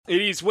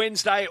It is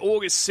Wednesday,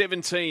 August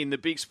 17, the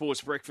Big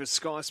Sports Breakfast,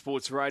 Sky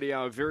Sports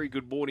Radio. A very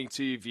good morning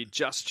to you if you're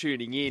just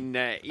tuning in.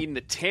 In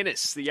the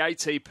tennis, the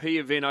ATP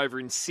event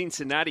over in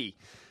Cincinnati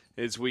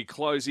as we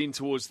close in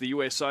towards the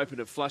US Open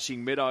at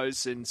Flushing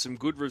Meadows, and some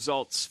good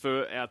results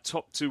for our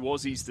top two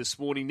Aussies this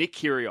morning. Nick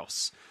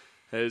Kyrgios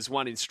has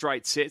won in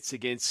straight sets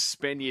against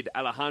Spaniard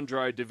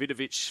Alejandro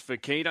Davidovich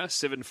Fokina,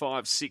 7-5,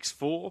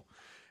 6-4.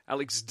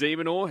 Alex de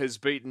Minaur has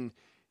beaten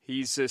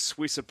his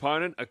Swiss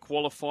opponent, a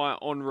qualifier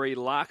Henri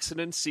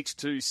Laaksonen,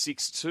 6-2,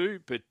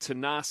 6-2. But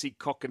Thanasi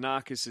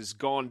Kokkinakis has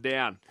gone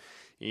down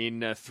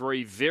in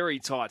three very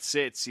tight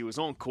sets. He was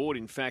on court,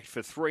 in fact,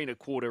 for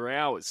 3.25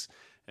 hours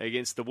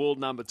against the world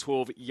number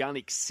 12,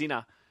 Yannick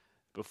Sinner,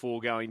 before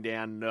going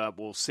down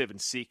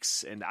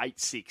 7-6 and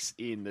 8-6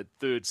 in the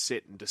third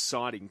set and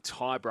deciding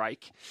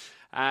tiebreak.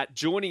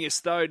 Joining us,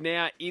 though,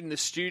 now in the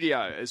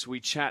studio as we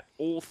chat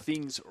all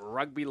things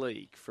rugby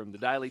league from the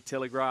Daily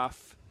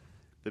Telegraph,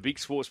 the Big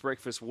Sports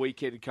Breakfast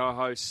weekend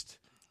co-host.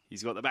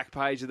 He's got the back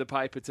page of the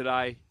paper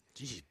today.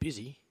 Geez, he's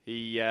busy.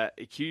 He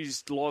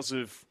accused Loz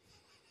of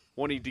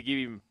wanting to give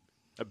him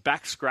a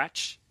back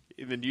scratch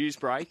in the news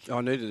break.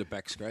 I needed a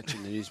back scratch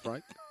in the news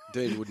break.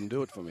 Dean wouldn't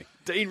do it for me.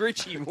 Dean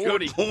Ritchie,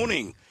 morning. Good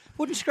morning.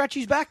 Wouldn't scratch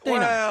his back, Dino.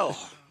 Well,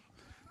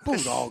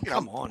 Bulldog,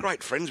 come on.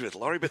 Great friends with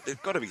Laurie, but there's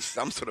got to be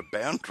some sort of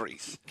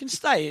boundaries. You can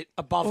stay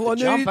above Well, I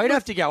the jump. need- You don't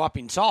have to go up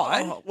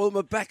inside. Oh, well,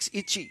 my back's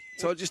itchy,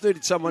 so I just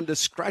needed someone to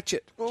scratch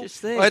it. Well,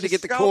 Just there. I had to just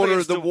get the go corner there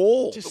of the to-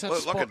 wall. Just that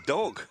Like spot. a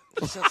dog.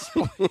 Just that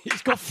spot.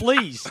 He's got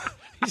fleas.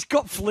 He's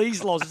got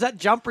fleas, Loz. Is that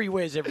jumper he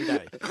wears every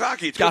day?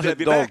 Clarky, it's good to have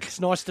you dog. back. It's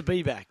nice to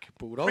be back,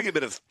 Bulldog. Bring a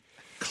bit of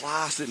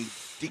class and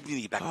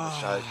dignity back to the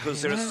show,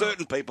 because there are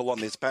certain people on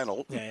this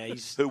panel Yeah,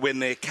 he's- who, when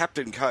they're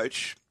captain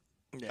coach,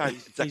 Yeah, don't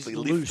he's exactly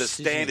lift loose, the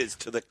isn't he? standards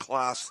to the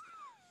class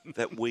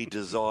that we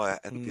desire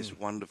at this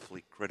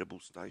wonderfully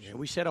credible station. Yeah,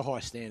 we set a high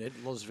standard.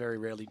 Loz very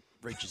rarely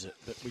reaches it,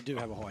 but we do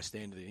have a high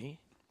standard in here.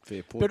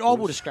 Fair point. But I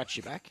would have scratched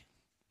your back.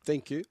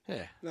 Thank you.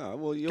 Yeah. No,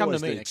 well, you Come to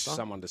always me need next time.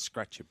 someone to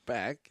scratch your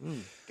back.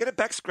 Get a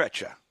back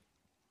scratcher.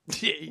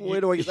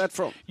 Where do I get that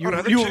from? You, I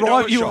know, the you, $2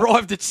 arrived, you shop.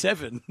 arrived at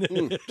 7.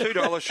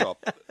 $2 shop.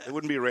 There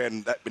wouldn't be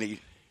around that many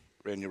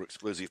around your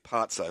exclusive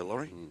parts, though,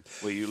 Laurie,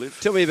 where you live.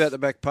 Tell me about the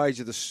back page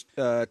of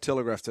the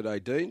Telegraph today,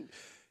 Dean.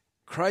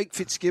 Craig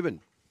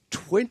Fitzgibbon,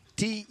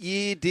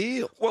 20-year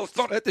deal. Well, it's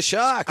not At the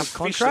Sharks.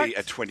 officially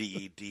a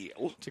 20-year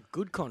deal. It's a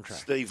good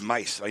contract. Steve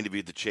Mace, I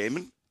interviewed the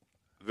chairman.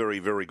 Very,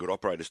 very good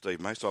operator,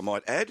 Steve Mace, I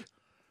might add.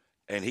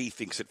 And he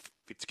thinks that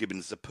Fitzgibbon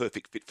is the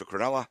perfect fit for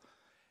Cronulla,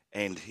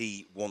 and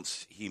he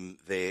wants him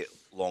there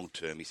long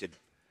term. He said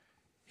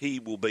he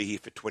will be here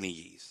for 20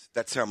 years.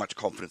 That's how much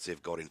confidence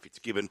they've got in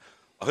Fitzgibbon.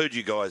 I heard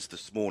you guys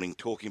this morning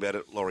talking about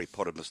it. Laurie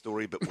potted my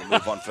story, but we'll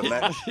move on from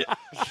that.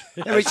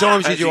 How many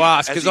times did you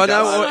ask? Because I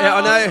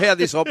know how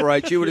this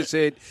operates. You would have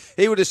said,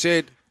 he would have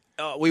said,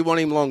 oh, we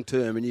want him long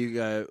term, and you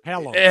go, How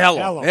long? How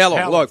long? How long? How long?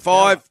 How Like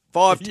long?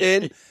 5,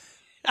 10.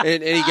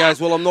 And he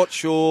goes, well, I'm not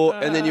sure.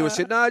 And then you would have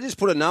said, no, just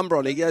put a number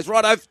on it. He goes,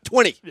 right, over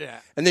 20. Yeah.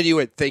 And then you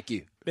went, thank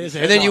you. There's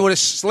a and then you headline. would have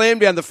slammed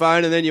down the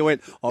phone, and then you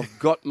went, I've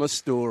got my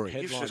story.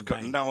 You've Headline just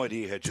got bang. no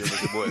idea how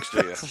journalism works, do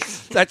you?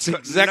 That's Got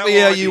exactly no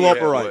how you idea how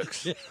it operate.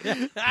 works.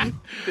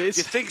 Do you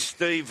think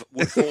Steve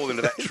would fall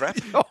into that trap?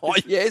 Oh,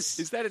 yes.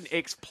 Is that an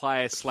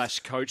ex-player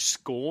 / coach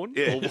scorn?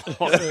 Yeah. Or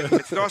what?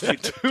 It's nice to be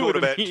taught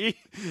about.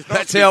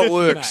 That's how it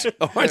works. Mate.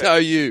 I know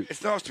you.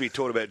 It's nice to be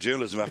taught about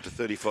journalism after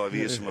 35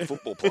 years from a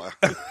football player.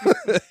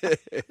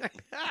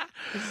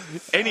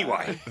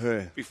 Anyway,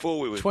 before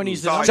we were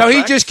 20's the So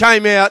he just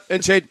came out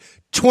and said,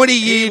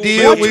 20-year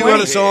deal, we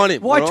want to sign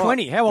him. Why Right.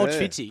 20? How old's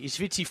Yeah. Fitzy? Is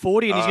Fitzy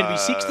 40 and he's going to be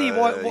 60?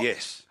 Why,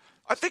 Yes.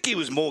 I think he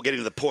was more getting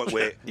to the point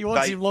where He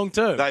wants him long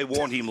term. They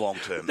want him long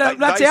term.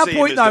 That's They our see him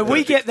point, as though. the We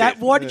perfect get that.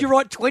 fit. Why did you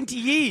write 20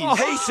 years?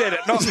 He said it,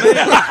 not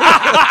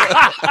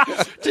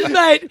me.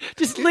 Mate,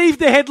 just leave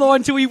the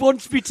headline till he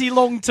wants Fitzy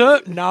long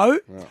term. No.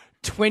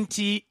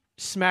 20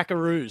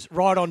 smackaroos.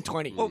 Right on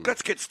 20. Well,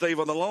 let's get Steve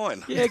on the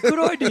line. Yeah, good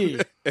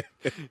idea.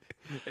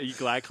 Are you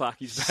glad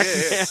Clarky's back?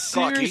 Yeah,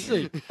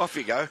 Seriously. Clarky, off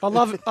you go.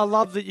 I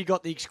love that you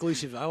got the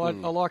exclusive, though. I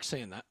like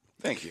seeing that.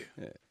 Thank you.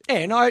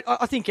 And I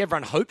think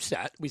everyone hopes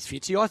that with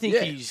Fitzy. I think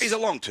Yeah. He's a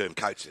long-term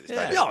coach. There's no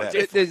Yeah. doubt about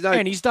it. There's no,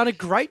 and he's done a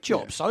great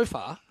job so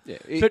far. Yeah,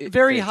 But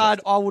very fantastic. hard,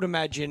 I would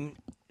imagine,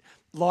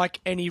 like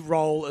any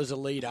role as a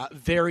leader,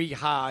 very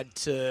hard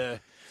to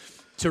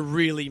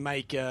really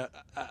make a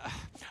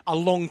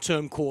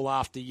long-term call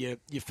after your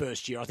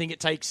first year. I think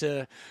it takes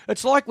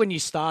it's like when you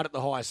start at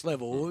the highest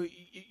level.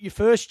 Your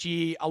first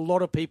year, a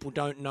lot of people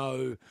don't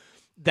know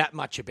that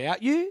much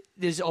about you.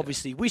 There's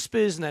obviously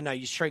whispers and they know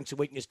your strengths and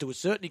weakness to a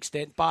certain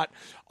extent, but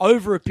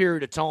over a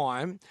period of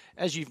time,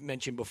 as you've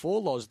mentioned before,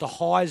 Loz, the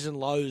highs and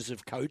lows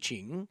of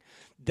coaching,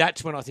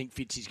 that's when I think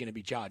Fitzy's going to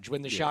be judged.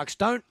 When the Sharks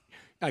don't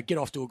get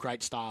off to a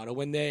great start, or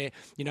when they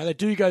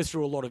do go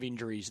through a lot of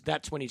injuries,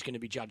 that's when he's going to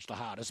be judged the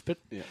hardest. But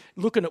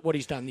looking at what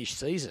he's done this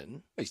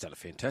season, He's done a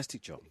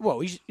fantastic job.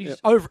 well, he's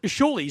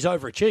surely he's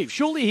overachieved.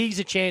 Surely he's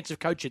a chance of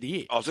Coach of the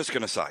Year. I was just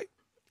going to say,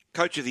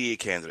 Coach of the Year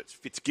candidates,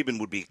 Fitzgibbon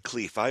would be a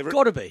clear favourite.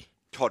 Got to be.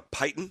 Todd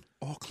Payton.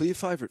 Oh, clear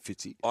favourite,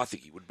 Fitzy. I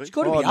think he would be. It's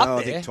got to Oh, be up no,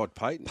 I there. think Todd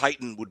Payton.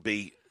 Payton would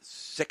be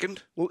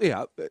second. Well,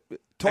 yeah,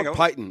 Todd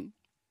Payton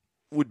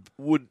would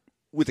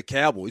with the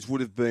Cowboys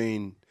would have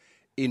been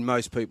in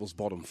most people's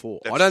bottom four.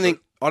 That's I don't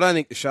true.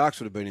 think the Sharks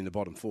would have been in the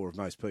bottom four of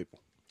most people.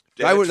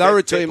 Yeah, they were a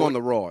fair team point. on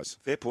the rise,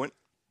 Fair point.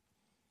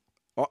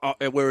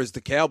 whereas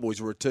the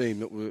Cowboys were a team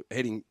that were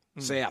heading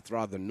south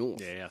rather than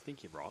north. Yeah, I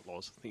think you're right,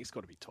 Loz. I think it's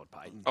got to be Todd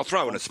Payton. I'll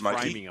throw in a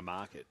smoky. Framing a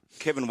market.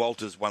 Kevin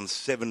Walters won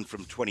 7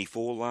 from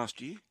 24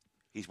 last year.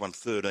 He's won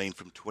 13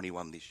 from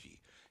 21 this year.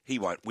 He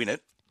won't win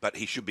it, but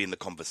he should be in the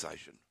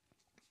conversation.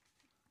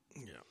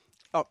 Yeah.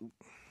 Oh,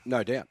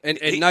 no doubt, and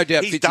no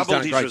doubt he's Fitzy's doubled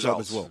done a his great results.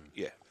 job as well.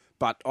 Yeah.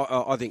 But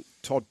I think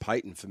Todd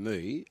Payton, for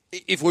me,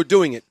 if we're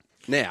doing it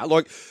now,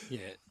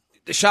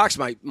 the Sharks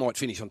might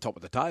finish on top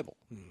of the table.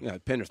 You know,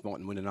 Penrith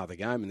mightn't win another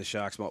game, and the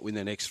Sharks might win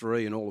their next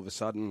 3, and all of a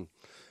sudden,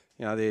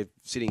 they're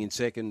sitting in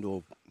second,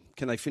 or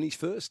can they finish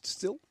first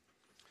still?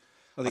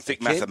 I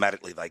think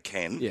mathematically they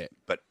can, yeah,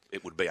 but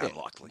it would be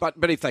unlikely.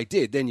 But if they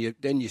did, then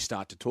you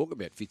start to talk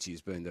about Fitzy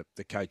as being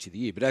the coach of the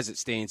year. But as it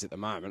stands at the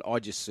moment, I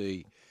just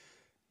see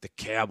the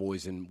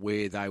Cowboys and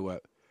where they were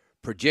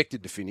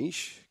projected to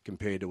finish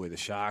compared to where the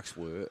Sharks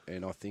were,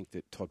 and I think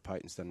that Todd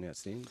Payton's done an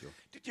outstanding job.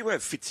 Did you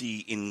have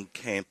Fitzy in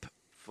camp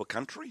for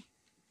country?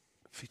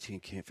 Fitzy in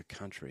camp for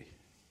country.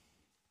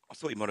 I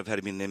thought you might have had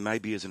him in there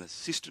maybe as an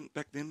assistant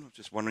back then. I was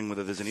just wondering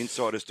whether there's an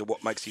insight as to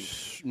what makes him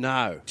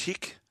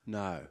tick.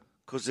 No.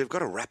 Because they've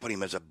got a rap on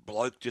him as a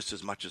bloke just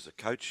as much as a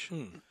coach.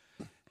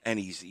 And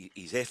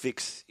his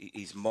ethics,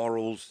 his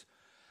morals,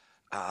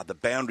 the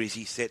boundaries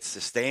he sets,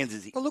 the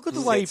standards he Well, look at the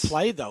sets. way he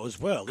played, though, as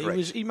well.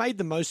 Correct. He made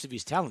the most of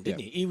his talent,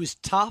 didn't he? He was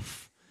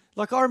tough.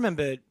 Like, I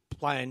remember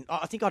playing,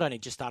 I think I'd only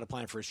just started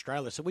playing for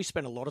Australia, so we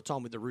spent a lot of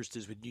time with the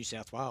Roosters with New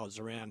South Wales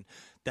around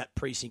that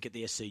precinct at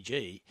the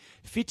SCG.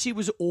 Fitzy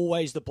was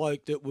always the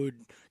bloke that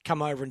would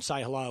come over and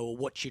say hello or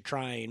watch you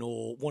train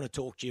or want to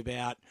talk to you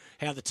about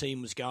how the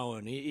team was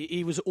going.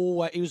 He was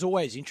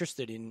always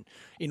interested in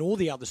all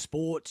the other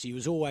sports. He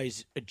was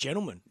always a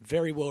gentleman,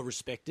 very well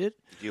respected.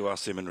 Did you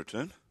ask them in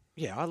return?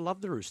 Yeah, I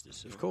love the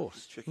Roosters, of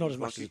course. Checking Not his as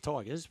much lucky. as the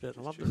Tigers, but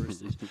I love the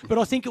Roosters. But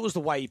I think it was the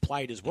way he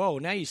played as well.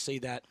 Now you see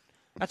that.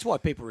 That's why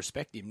people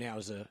respect him now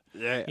as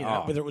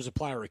whether it was a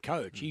player or a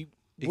coach. He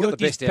worked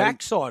his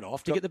backside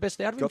off to get the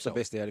best out of himself. Got the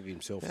best out of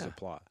himself as a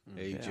player.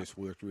 He just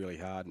worked really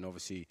hard and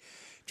obviously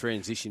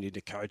transitioned into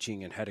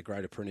coaching and had a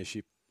great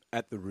apprenticeship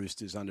at the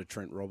Roosters under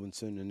Trent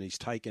Robinson, and he's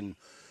taken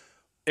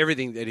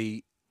everything that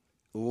he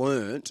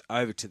learnt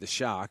over to the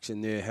Sharks,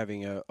 and they're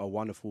having a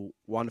wonderful,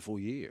 wonderful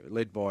year,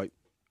 led by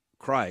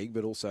Craig,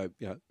 but also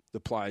the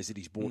players that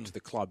he's brought to the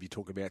club. You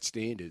talk about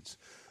standards.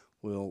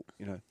 Well,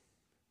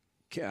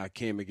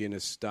 Cam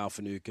McGuinness, Dale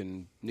Finucane,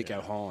 and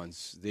Nico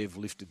Hines, they've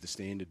lifted the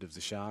standard of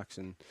the Sharks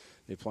and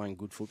they're playing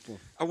good football.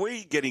 Are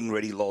we getting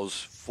ready, Loz,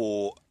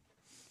 for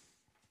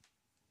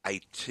a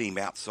team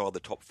outside the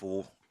top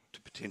 4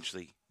 to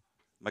potentially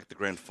make the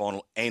grand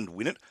final and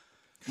win it?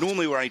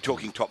 Normally we're only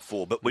talking top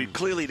 4, but we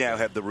clearly now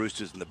have the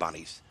Roosters and the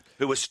Bunnies,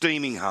 who are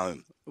steaming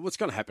home. Well, it's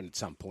going to happen at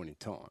some point in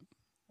time.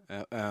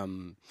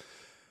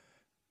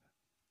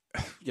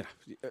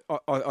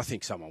 I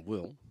think someone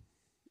will.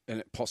 And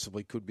it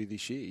possibly could be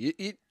this year.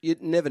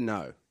 You'd never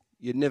know.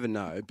 You'd never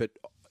know. But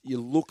you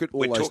look at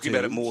all those We're talking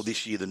about it teams. more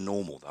this year than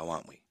normal, though,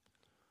 aren't we?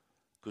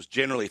 Because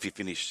generally, if you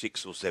finish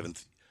 6th or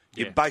 7th,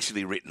 you're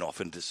basically written off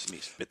and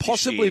dismissed. But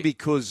possibly year,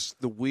 because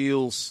the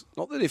wheels,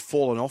 not that they've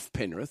fallen off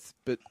Penrith,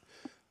 but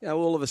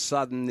all of a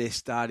sudden they're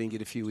starting to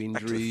get a few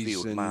back to the injuries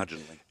field,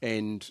 marginally.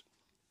 and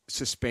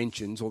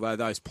suspensions, although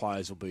those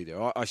players will be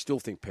there. I still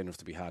think Penrith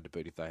will be hard to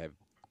beat if they have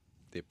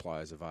their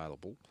players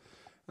available.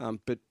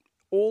 But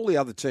all the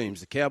other teams,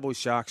 the Cowboys,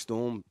 Sharks,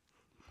 Storm,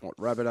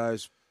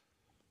 Rabbitohs,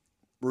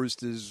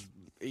 Roosters,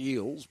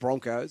 Eels,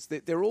 Broncos,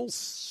 they're all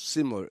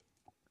similar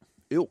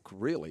ilk,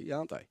 really,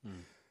 aren't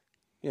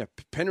they?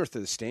 Penrith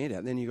are the standout,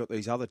 and then you've got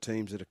these other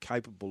teams that are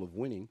capable of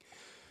winning.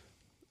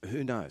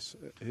 Who knows?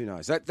 Who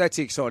knows? That's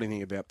the exciting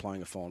thing about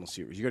playing a final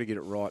series. You've got to get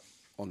it right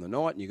on the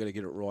night, and you've got to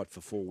get it right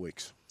for 4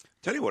 weeks.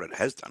 Tell you what it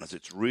has done is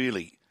it's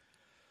really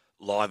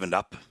livened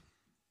up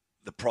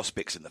the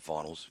prospects in the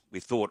finals.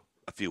 We thought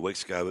a few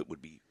weeks ago it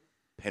would be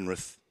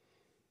Penrith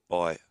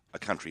by a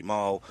country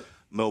mile.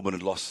 Melbourne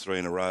had lost 3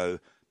 in a row.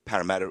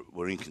 Parramatta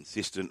were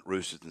inconsistent.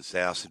 Roosters and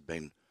Souths had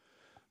been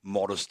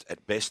modest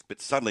at best. But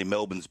suddenly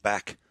Melbourne's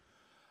back.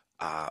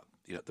 The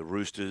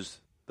Roosters,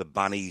 the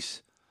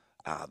Bunnies,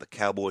 the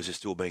Cowboys are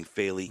still being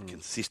fairly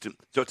consistent.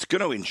 So it's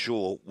going to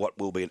ensure what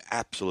will be an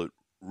absolute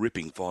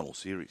ripping final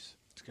series.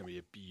 It's going to be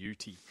a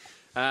beauty.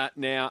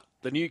 Now,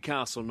 the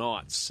Newcastle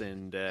Knights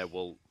and,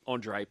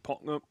 Andre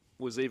Pocknam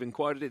was even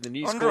quoted in the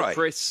News Corp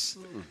press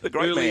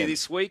earlier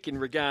this week in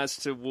regards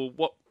to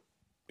what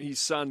his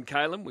son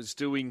Caleb was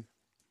doing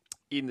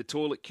in the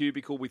toilet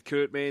cubicle with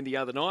Kurt Mann the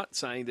other night,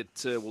 saying that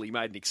he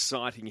made an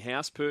exciting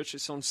house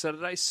purchase on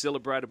Saturday,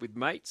 celebrated with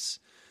mates,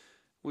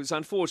 was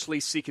unfortunately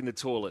sick in the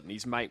toilet, and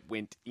his mate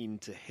went in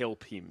to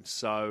help him.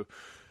 So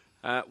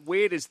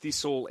where does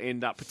this all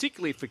end up,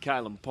 particularly for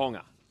Caleb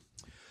Ponga?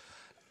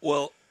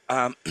 Well,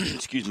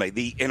 excuse me,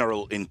 the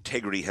NRL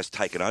integrity has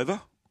taken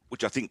over,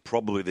 which I think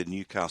probably the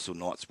Newcastle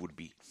Knights would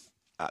be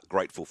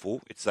grateful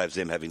for. It saves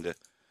them having to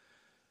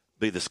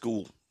be the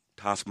school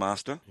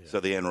taskmaster, so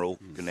the NRL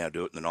can now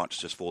do it, and the Knights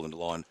just fall into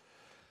line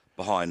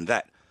behind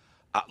that.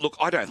 Look,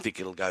 I don't think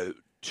it'll go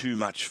too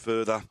much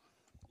further.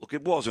 Look,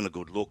 it wasn't a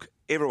good look.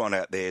 Everyone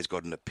out there has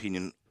got an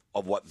opinion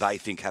of what they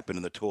think happened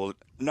in the toilet.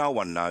 No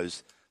one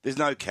knows. There's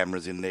no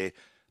cameras in there.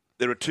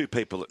 There are two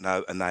people that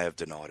know, and they have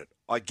denied it.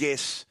 I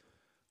guess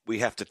we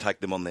have to take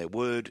them on their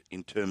word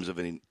in terms of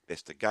an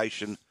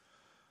investigation.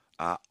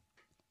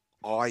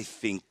 I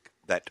think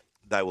that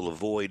they will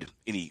avoid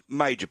any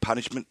major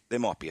punishment. There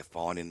might be a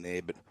fine in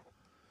there, but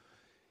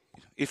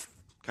if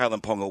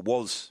Kalen Ponga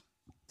was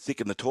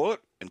sick in the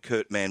toilet and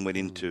Kurt Mann went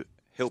in to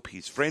help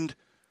his friend,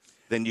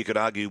 then you could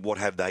argue, what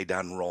have they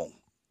done wrong?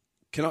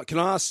 Can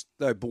I ask,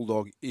 though,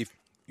 Bulldog, if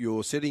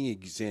you're setting an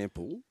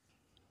example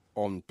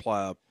on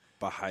player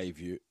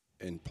behaviour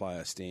and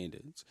player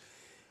standards,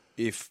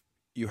 if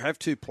you have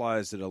two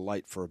players that are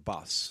late for a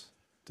bus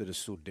that are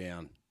stood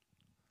down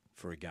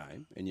for a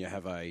game, and you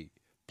have a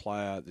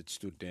player that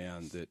stood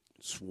down that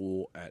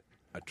swore at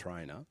a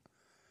trainer,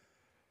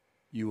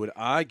 you would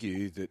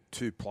argue that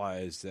two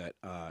players that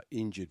are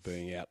injured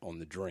being out on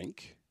the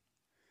drink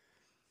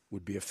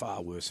would be a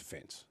far worse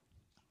offence.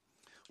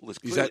 Well,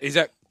 Is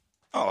that?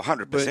 Oh,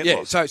 100%. Yeah.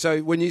 Was.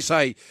 So when you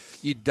say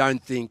you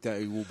don't think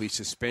they will be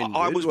suspended,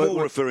 I was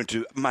more referring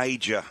to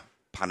major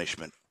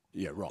punishment.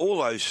 Yeah, right. All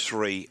those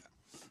three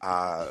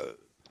are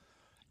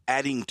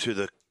adding to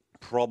the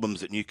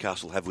problems that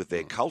Newcastle have with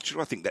their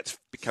culture. I think that's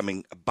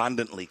becoming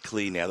abundantly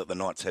clear now that the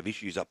Knights have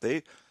issues up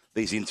there.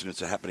 These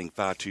incidents are happening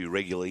far too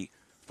regularly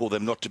for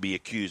them not to be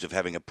accused of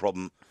having a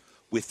problem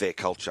with their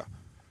culture.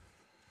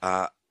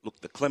 Look,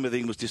 the Clemmer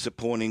thing was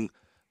disappointing.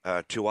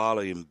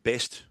 Tuali and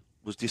Best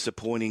was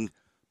disappointing.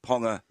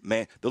 Ponga,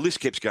 man, the list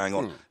keeps going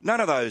on. None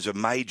of those are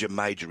major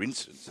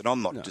incidents, and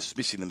I'm not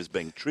dismissing them as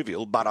being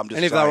trivial, but I'm just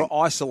saying... And if they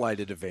were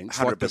isolated events,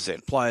 100%. like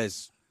the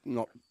players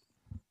not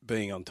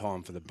being on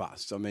time for the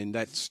bus, I mean,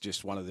 that's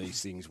just one of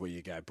these things where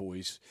you go,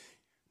 boys,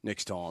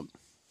 next time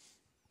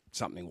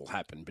something will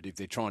happen. But if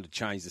they're trying to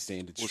change the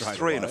standards straight away...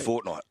 3 in a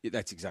fortnight. Yeah,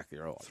 that's exactly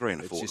right. 3 in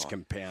a fortnight. It's just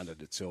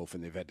compounded itself,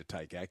 and they've had to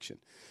take action.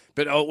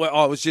 But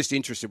I was just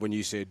interested when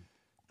you said,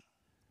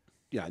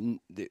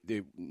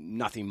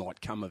 nothing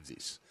might come of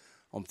this.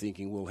 I'm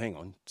thinking, well, hang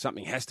on,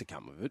 something has to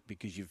come of it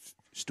because you've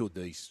stood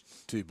these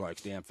two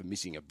blokes down for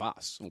missing a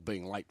bus or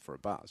being late for a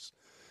bus.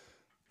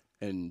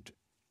 And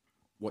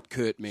what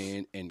Kurt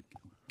Mann and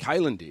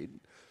Kalen did,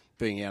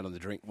 being out on the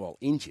drink while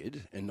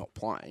injured and not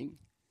playing,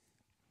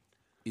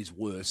 is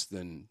worse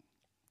than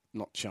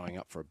not showing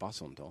up for a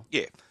bus on time.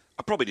 Yeah,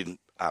 I probably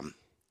didn't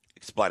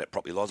explain it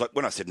properly.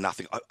 When I said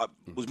nothing, I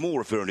was more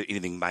referring to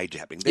anything major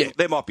happening.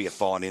 There might be a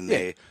fine in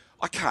there.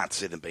 I can't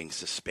see them being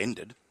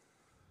suspended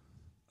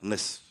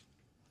unless...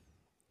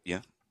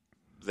 Yeah,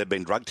 they've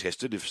been drug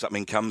tested. If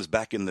something comes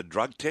back in the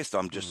drug test,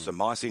 I'm just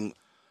surmising.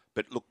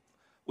 But look,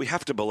 we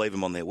have to believe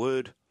them on their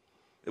word.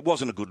 It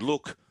wasn't a good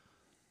look.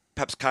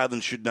 Perhaps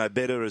Kalen should know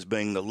better as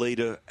being the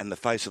leader and the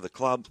face of the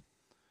club.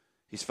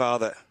 His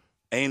father,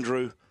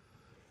 Andre.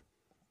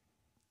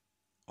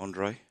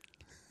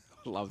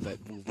 Love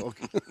that, Bulldog.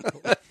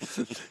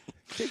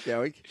 Keep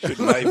going.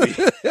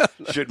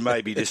 Should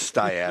maybe just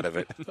stay out of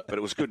it. But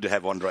it was good to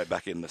have Andre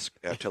back in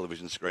our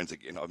television screens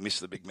again. I miss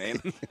the big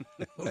man.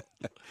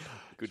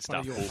 Good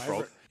stuff,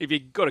 Bullfrog. If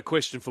you've got a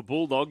question for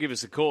Bulldog, give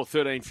us a call,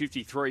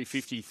 1353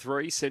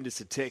 53. Send us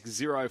a text,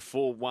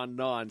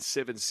 0419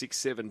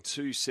 767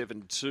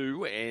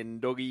 272. And,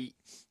 Doggy,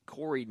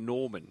 Corey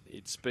Norman,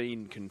 it's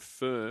been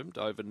confirmed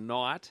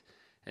overnight,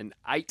 an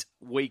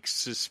 8-week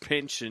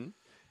suspension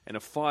and a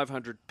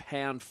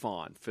 £500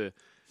 fine for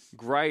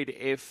grade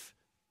F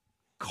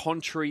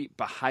contrary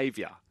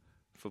behaviour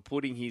for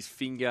putting his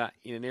finger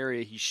in an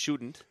area he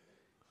shouldn't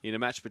in a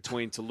match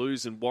between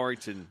Toulouse and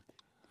Warrington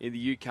in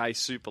the UK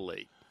Super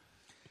League.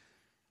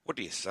 What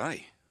do you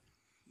say?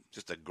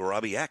 Just a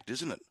grubby act,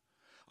 isn't it?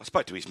 I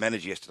spoke to his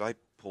manager yesterday,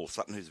 Paul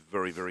Sutton, who's a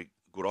very, very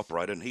good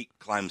operator, and he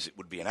claims it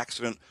would be an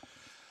accident.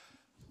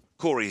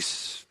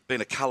 Corey's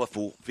been a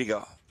colourful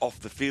figure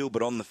off the field,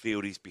 but on the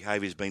field his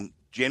behaviour's been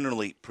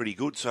generally pretty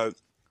good, so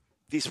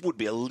this would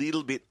be a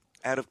little bit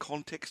out of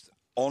context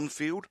on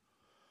field.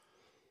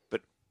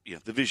 But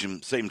the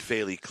vision seemed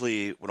fairly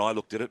clear when I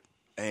looked at it,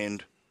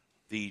 and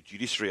the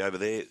judiciary over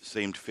there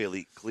seemed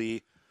fairly clear.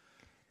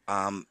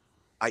 8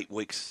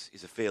 weeks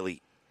is a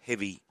fairly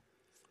heavy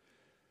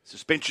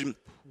suspension.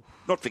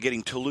 Not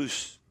forgetting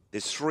Toulouse,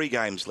 there's 4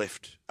 games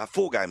left,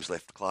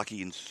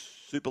 Clarkie, in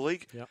Super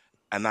League,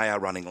 and they are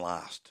running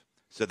last.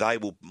 So they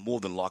will more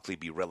than likely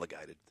be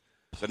relegated.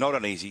 So not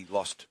only has he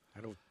lost...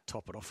 That'll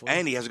top it off.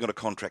 And he hasn't got a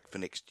contract for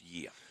next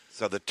year.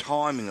 So the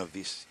timing of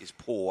this is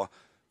poor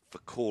for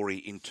Corey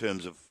in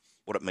terms of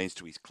what it means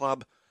to his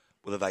club,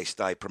 whether they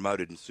stay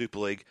promoted in Super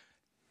League,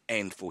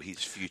 and for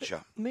his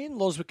future. Me and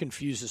Loz were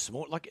confused this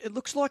morning. It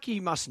looks like he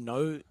must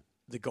know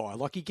the guy.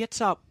 He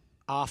gets up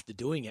after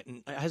doing it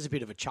and has a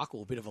bit of a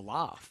chuckle, a bit of a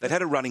laugh. They'd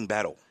had a running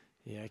battle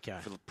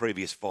for the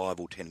previous 5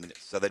 or 10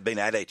 minutes. So they'd been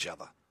at each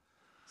other.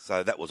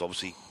 So that was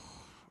obviously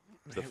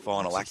the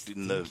final act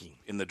in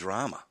the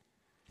drama.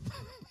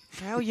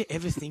 How are you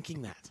ever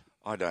thinking that?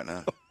 I don't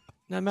know.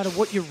 No matter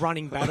what your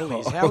running battle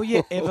is, how are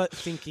you ever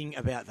thinking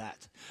about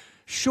that?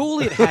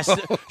 Surely it has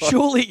to.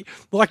 Surely,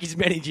 like his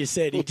manager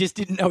said, he just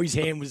didn't know his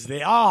hand was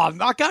there. Oh,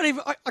 I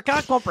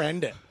can't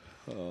comprehend it.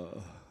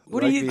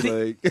 What do you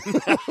think?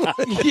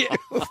 Yeah,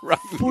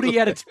 footy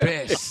at its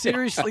best.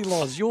 Seriously,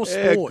 Loz, your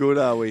sport. How good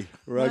are we?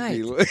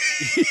 Rugby league.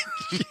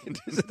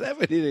 Does it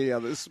have it in any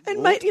other sport?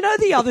 And mate, you know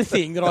the other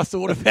thing that I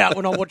thought about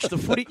when I watched the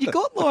footy, you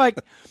got like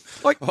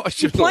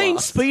you're playing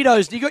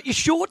Speedos, and you got your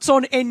shorts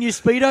on and your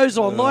Speedos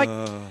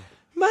on.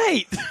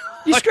 Mate,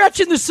 you're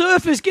scratching the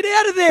surface. Get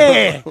out of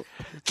there.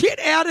 Get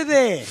out of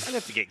there. I don't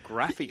have to get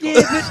graphic.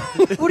 Yeah,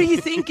 but what are you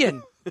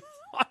thinking?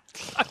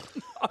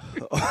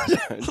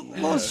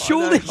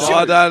 Surely,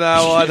 I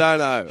don't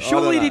know.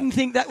 Surely you didn't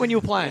think that when you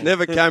were playing.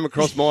 Never came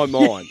across my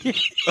mind.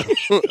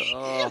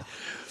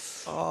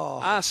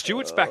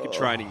 Stewart's back at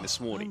training this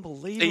morning.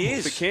 Unbelievable. He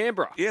is. For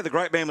Canberra. Yeah, the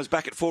great man was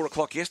back at 4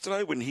 o'clock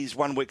yesterday when his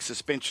 1 week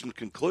suspension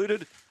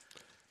concluded.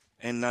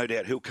 And no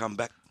doubt he'll come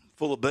back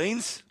full of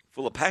beans,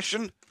 full of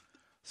passion.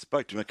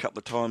 Spoke to him a couple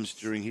of times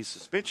during his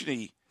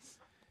suspension.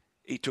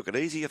 He took it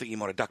easy. I think he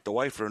might have ducked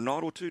away for a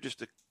night or two just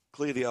to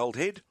clear the old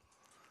head.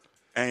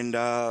 And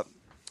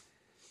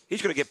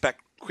he's got to get back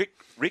quick,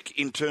 Rick,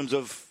 in terms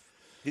of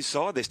his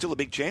side. There's still a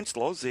big chance,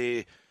 Loz.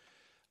 They're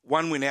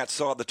one win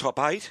outside the top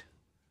 8.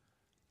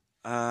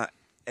 And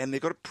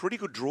they've got a pretty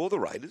good draw, the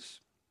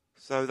Raiders.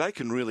 So they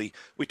can really...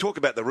 We talk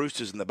about the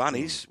Roosters and the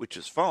Bunnies, which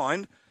is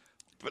fine,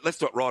 but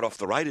let's not write off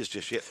the Raiders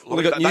just yet. Well,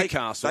 they've got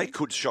Newcastle. They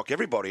could shock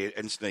everybody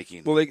and sneak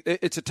in. Well,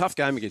 it's a tough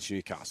game against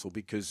Newcastle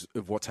because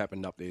of what's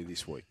happened up there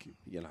this week.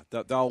 You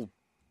know, they'll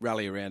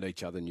rally around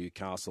each other,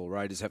 Newcastle.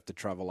 Raiders have to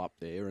travel up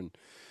there, and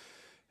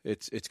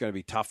it's going to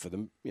be tough for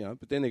them, you know.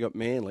 But then they got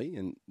Manly,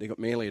 and they got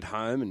Manly at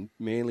home, and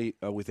Manly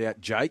are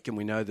without Jake, and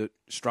we know the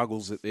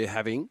struggles that they're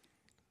having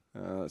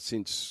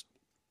since,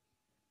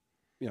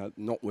 you know,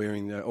 not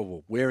wearing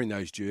wearing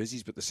those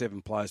jerseys, but the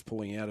 7 players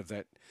pulling out of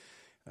that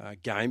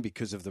game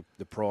because of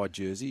the Pride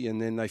jersey,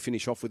 and then they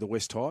finish off with the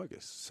West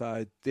Tigers.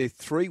 So they're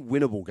 3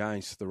 winnable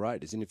games for the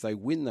Raiders, and if they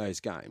win those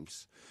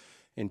games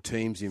and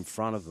teams in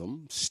front of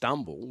them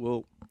stumble,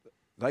 well,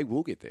 they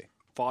will get there.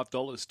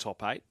 $5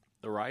 top 8,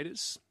 the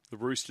Raiders. The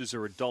Roosters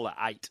are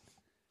 $1.08,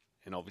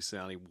 and obviously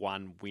only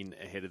 1 win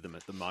ahead of them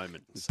at the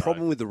moment. The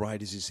problem with the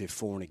Raiders is they're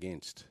 4 and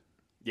against.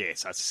 Yeah,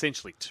 so it's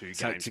essentially 2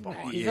 games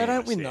behind. If they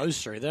don't win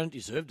those 3, they don't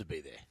deserve to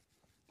be there.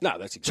 No,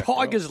 that's exactly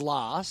Tigers right.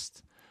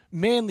 last,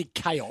 Manly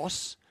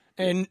chaos,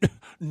 and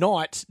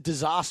Knights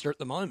disaster at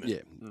the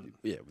moment.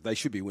 Yeah, they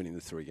should be winning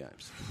the 3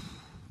 games.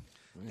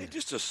 Yeah,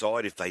 just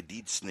decide if they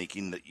did sneak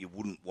in that you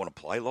wouldn't want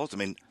to play, Loz. I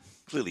mean,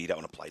 clearly you don't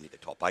want to play near the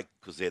top 8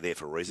 because they're there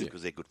for a reason,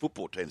 because they're good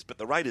football teams. But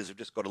the Raiders have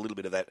just got a little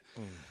bit of that,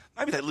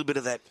 maybe that little bit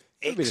of that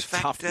X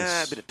factor,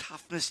 a bit of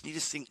toughness. And you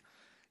just think,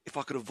 if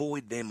I could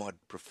avoid them,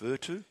 I'd prefer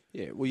to.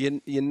 Yeah, well,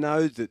 you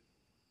know that.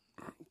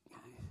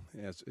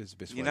 It's the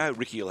best way. You know,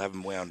 Ricky will have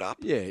them wound up.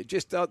 Yeah,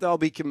 just they'll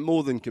be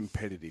more than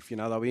competitive. You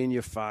know, they'll be in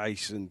your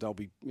face, and they'll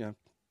be, you know,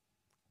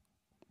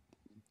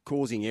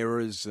 causing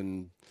errors,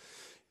 and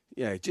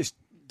just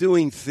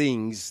doing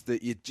things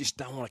that you just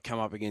don't want to come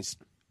up against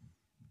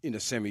in a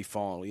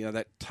semi-final. You know,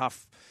 that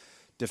tough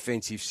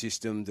defensive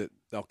system that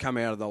they'll come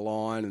out of the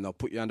line and they'll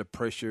put you under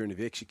pressure, and if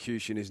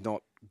execution is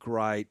not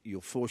great,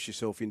 you'll force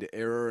yourself into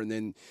error, and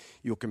then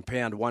you'll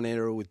compound 1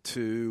 error with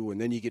 2,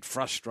 and then you get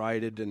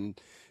frustrated, and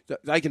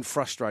they can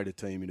frustrate a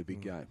team in a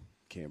big game,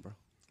 Canberra.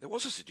 There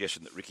was a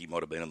suggestion that Ricky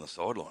might have been on the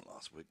sideline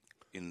last week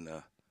in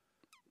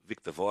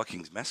Vic the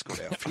Vikings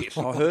mascot outfit.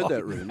 I heard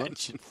that rumour.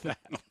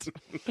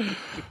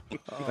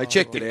 They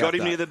checked it out. Got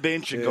him near the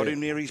bench and got him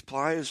near his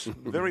players.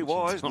 Very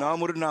wise. No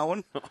one would have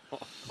known.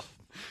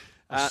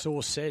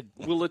 Source said.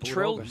 Will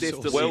Latrell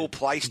definitely...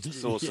 Well-placed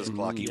sources,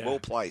 Clarkie. Yeah.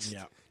 Well-placed.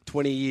 Yeah.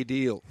 20-year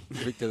deal,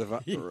 Victor the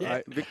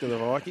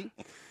Viking.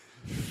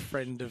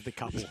 Friend of the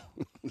couple.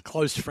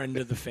 Close friend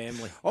of the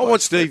family. I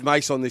want Steve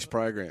Mace on this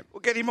program.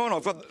 Well, get him on.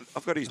 I've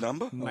got his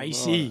number.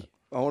 Macy.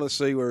 I want to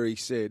see where he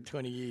said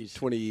 20 years.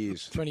 20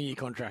 years. 20-year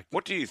contract.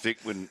 What do you think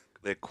when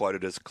they're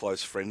quoted as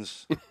close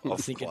friends of I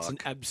think Clark? it's an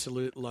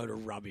absolute load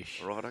of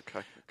rubbish. Right,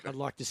 okay. I'd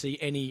like to see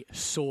any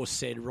source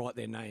said write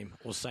their name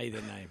or say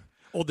their name.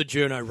 Or the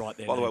journo write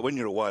their name. By the way, when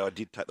you're away, I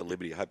did take the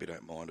liberty, I hope you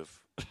don't mind,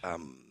 of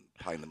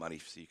paying the money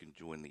so you can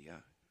join the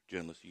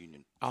Journalists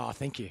Union. Oh,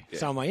 thank you. Yeah.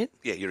 So am I in?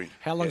 Yeah, you're in.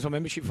 How long is my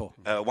membership for?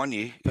 1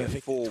 year.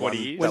 Perfect. 20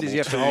 years. When does he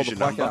have to hold the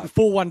placard?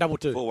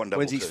 4122. 4122.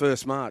 When's his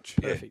first march?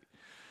 Perfect.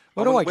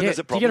 What do I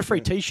get? Do you get a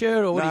free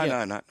T-shirt or what do you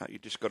get? No. You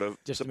just got to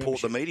Just a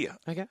support the membership. media.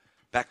 Okay.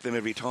 Back them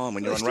every time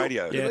when you're on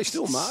radio. Do they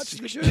still march? Does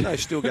the journos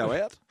still go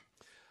out?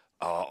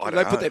 Oh, I Do don't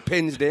they know. put their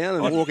pens down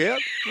and walk out?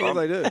 What do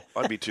they do?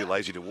 I'd be too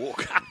lazy to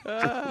walk.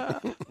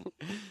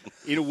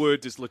 In a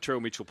word, does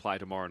Latrell Mitchell play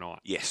tomorrow night?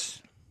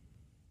 Yes.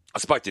 I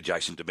spoke to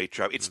Jason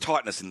Demetro. It's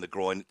tightness in the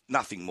groin,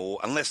 nothing more.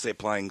 Unless they're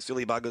playing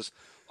silly buggers,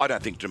 I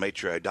don't think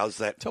Demetrio does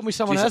that. Tell me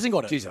someone hasn't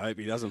got it. Geez, I hope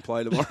he doesn't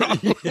play tomorrow.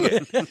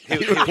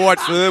 He's quite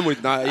firm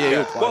with no. Yeah,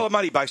 he'll play. Well, I'm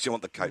only based on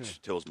what the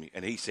coach tells me,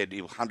 and he said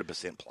he'll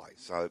 100% play.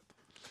 So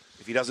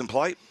if he doesn't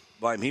play,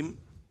 blame him.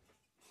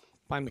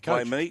 Blame the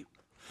coach. Blame me.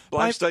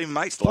 Blame Stephen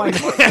Mates. Blame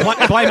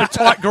a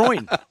tight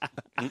groin.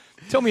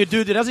 Tell me a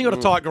dude that hasn't got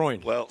a tight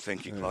groin. Well,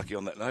 thank you, Clarky,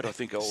 on that note. I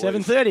think I'll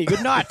 7:30.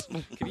 Good night.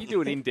 Can you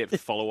do an in-depth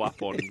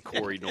follow-up on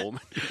Corey Norman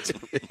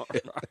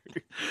tomorrow?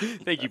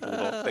 Thank you,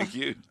 Bulldog. Thank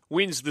you.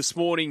 Wins this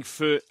morning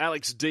for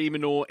Alex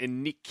DeMonor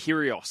and Nick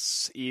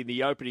Kyrgios in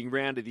the opening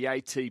round of the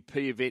ATP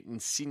event in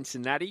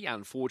Cincinnati.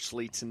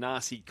 Unfortunately,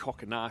 Thanasi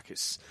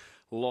Kokkinakis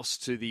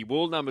lost to the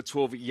world number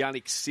 12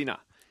 Yannick Sinner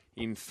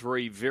in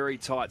 3 very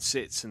tight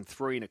sets and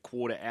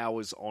 3.25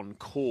 hours on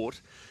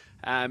court.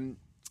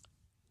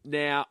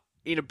 Now,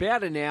 in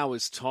about an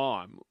hour's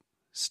time,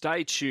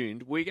 stay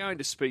tuned. We're going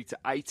to speak to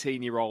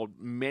 18-year-old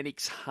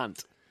Mannix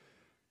Hunt,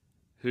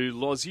 who,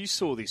 Loz, you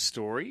saw this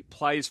story,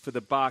 plays for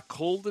the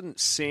Barcaldine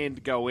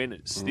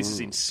Sandgoenners. This is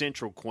in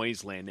central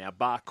Queensland. Now,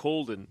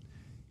 Barcaldine,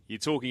 you're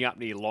talking up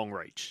near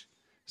Longreach.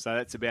 So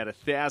that's about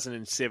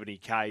 1,070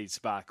 k's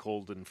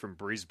Barcaldine from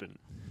Brisbane,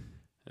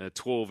 a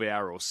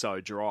 12-hour or so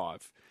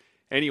drive.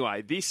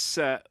 Anyway, this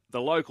the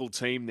local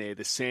team there,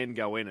 the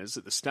Sandgoenners,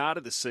 at the start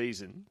of the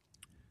season,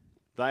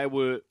 they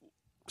were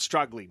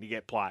struggling to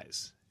get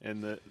players,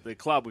 and the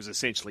club was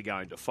essentially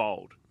going to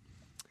fold.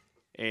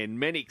 And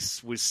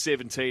Mannix was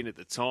 17 at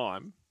the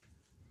time,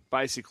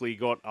 basically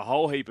got a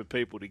whole heap of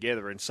people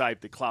together and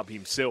saved the club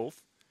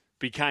himself,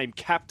 became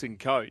captain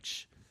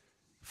coach,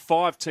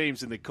 5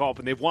 teams in the comp,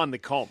 and they've won the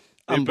comp.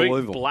 They've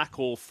beaten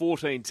Blackhall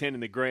 14-10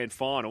 in the grand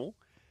final.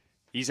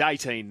 He's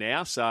 18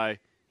 now, so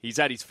he's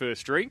had his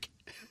first drink.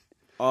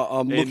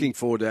 I'm looking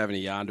forward to having a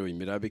yarn to him,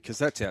 Middo, because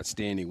that's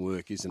outstanding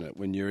work, isn't it?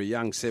 When you're a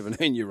young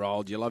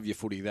 17-year-old, you love your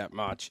footy that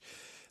much.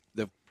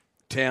 The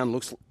town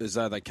looks as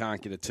though they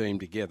can't get a team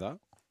together,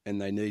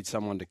 and they need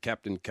someone to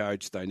captain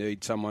coach. They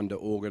need someone to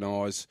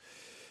organise.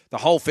 The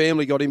whole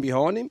family got in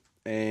behind him,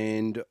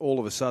 and all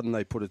of a sudden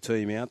they put a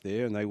team out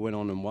there, and they went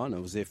on and won.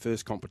 It was their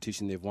first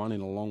competition they've won in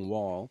a long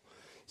while.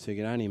 So you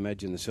can only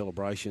imagine the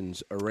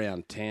celebrations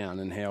around town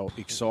and how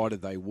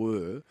excited they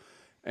were.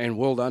 And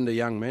well done to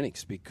young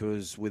Mannix,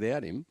 because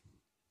without him,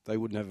 they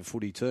wouldn't have a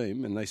footy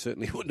team, and they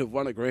certainly wouldn't have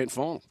won a grand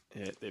final.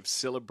 Yeah, they've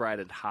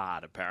celebrated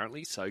hard,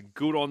 apparently, so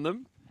good on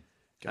them.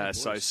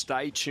 So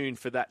stay tuned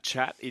for that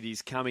chat. It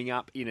is coming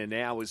up in an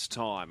hour's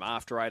time.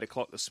 After 8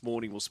 o'clock this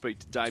morning, we'll speak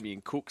to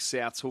Damien Cook,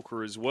 South's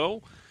hooker as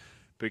well.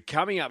 But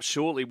coming up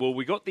shortly, well,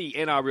 we got the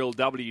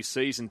NRLW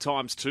season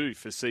 ×2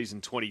 for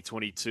season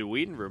 2022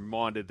 in.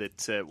 Reminder that,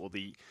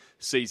 the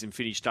season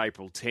finished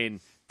April 10.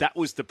 That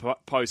was the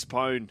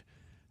postponed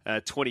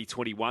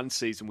 2021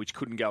 season, which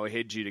couldn't go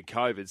ahead due to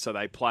COVID, so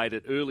they played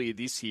it earlier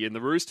this year. And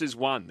the Roosters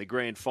won the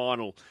grand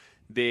final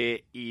there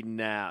in,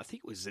 I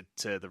think it was at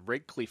the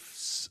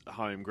Redcliffe's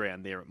home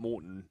ground there at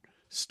Moreton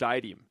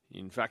Stadium.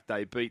 In fact,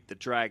 they beat the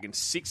Dragons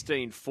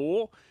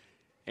 16-4,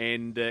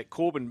 and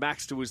Corbin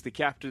Baxter was the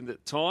captain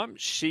at the time.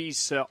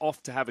 She's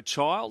off to have a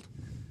child,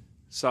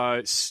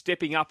 so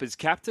stepping up as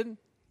captain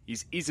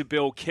is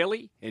Isabelle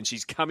Kelly, and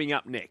she's coming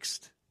up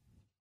next.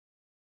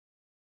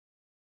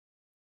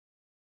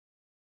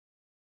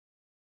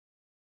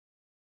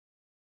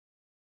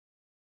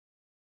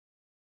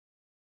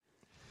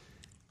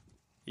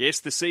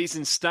 Yes, the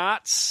season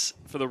starts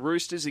for the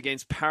Roosters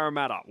against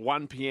Parramatta,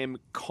 1 p.m.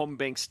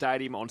 CommBank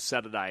Stadium on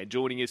Saturday. And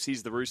joining us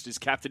is the Roosters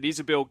captain,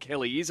 Isabelle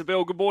Kelly.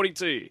 Isabelle, good morning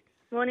to you.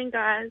 Morning,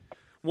 guys.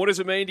 What does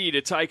it mean to you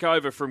to take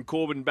over from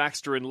Corbin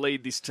Baxter and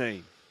lead this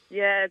team?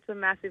 Yeah, it's a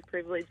massive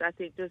privilege. I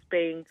think just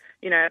being,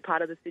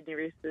 part of the Sydney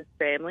Roosters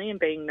family and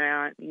being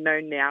known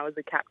now as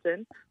a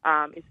captain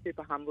is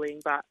super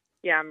humbling. But,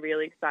 yeah, I'm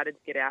really excited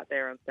to get out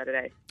there on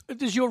Saturday.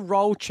 Does your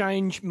role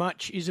change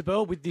much,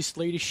 Isabelle, with this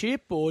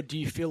leadership, or do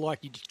you feel like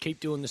you just keep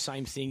doing the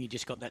same thing, you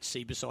just got that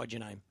C beside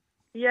your name?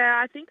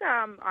 Yeah, I think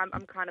I'm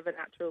kind of a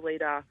natural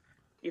leader,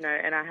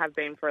 and I have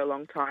been for a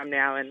long time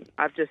now, and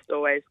I've just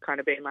always kind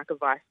of been like a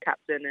vice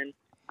captain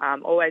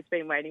and always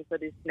been waiting for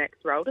this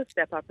next role to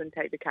step up and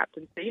take the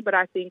captaincy. But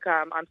I think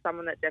I'm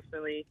someone that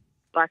definitely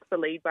likes to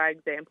lead by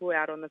example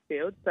out on the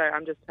field, so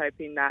I'm just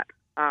hoping that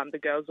the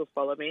girls will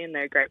follow me, and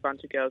they're a great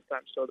bunch of girls, so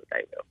I'm sure that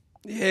they will.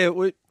 Yeah,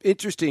 well,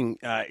 interesting,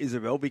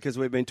 Isabelle, because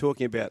we've been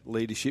talking about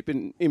leadership,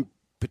 and in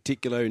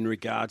particular in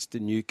regards to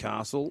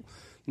Newcastle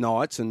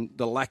Knights and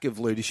the lack of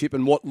leadership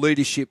and what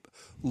leadership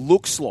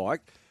looks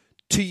like.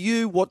 To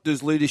you, what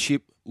does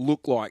leadership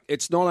look like?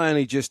 It's not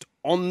only just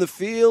on the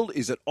field,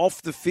 is it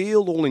off the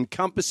field,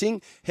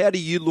 all-encompassing? How do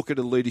you look at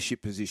a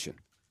leadership position?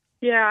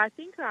 Yeah, I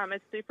think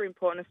it's super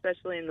important,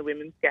 especially in the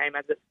women's game,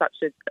 as it's such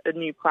a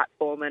new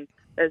platform, and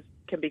there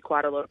can be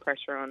quite a lot of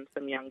pressure on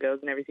some young girls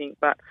and everything.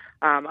 But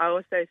I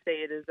also see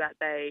it as that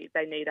they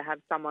need to have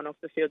someone off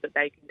the field that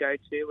they can go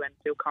to and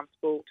feel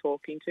comfortable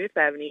talking to if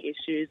they have any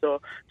issues, or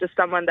just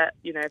someone that,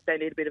 if they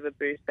need a bit of a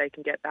boost, they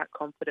can get that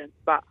confidence.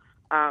 But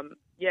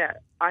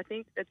I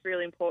think it's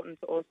really important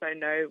to also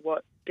know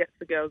what gets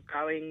the girls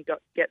going,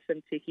 gets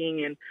them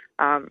ticking,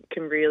 and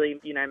can really,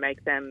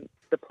 make them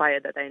the player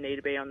that they need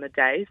to be on the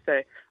day.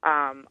 So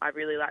I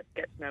really like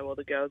to get to know all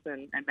the girls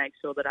and make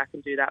sure that I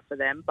can do that for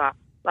them. But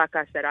like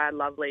I said, I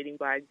love leading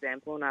by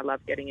example, and I love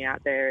getting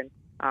out there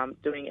and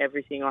doing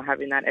everything or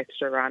having that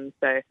extra run.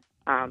 So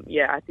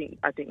I think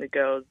the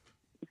girls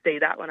see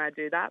that when I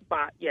do that.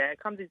 But it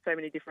comes in so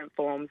many different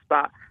forms.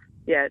 But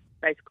it's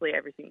basically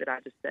everything that I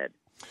just said.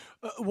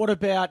 What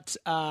about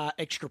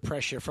extra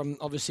pressure from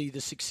obviously the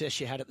success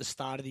you had at the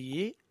start of the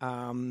year,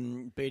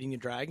 beating the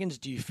Dragons?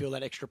 Do you feel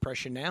that extra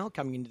pressure now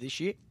coming into this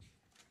year?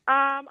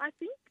 I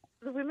think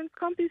the women's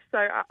comp is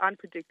so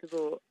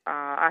unpredictable.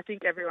 I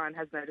think everyone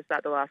has noticed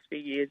that the last few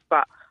years,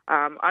 but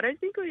I don't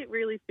think we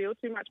really feel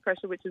too much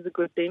pressure, which is a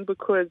good thing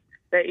because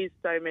there is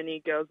so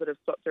many girls that have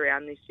swapped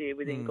around this year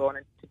within gone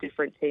into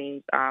different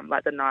teams,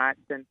 like the Knights,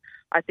 and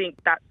I think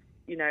that's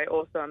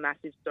also a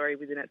massive story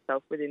within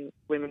itself within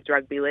Women's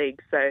Rugby League.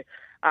 So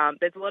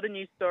there's a lot of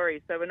new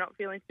stories. So we're not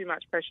feeling too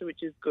much pressure,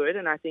 which is good.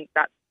 And I think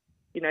that's,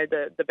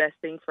 the best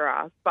thing for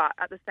us. But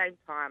at the same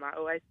time, I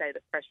always say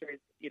that pressure is,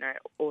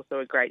 also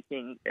a great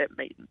thing. It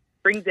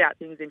brings out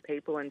things in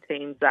people and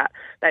teams that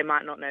they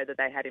might not know that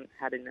they had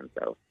in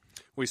themselves.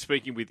 We're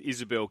speaking with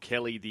Isabelle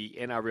Kelly, the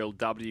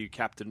NRLW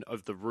captain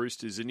of the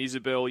Roosters. And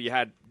Isabelle, you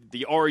had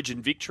the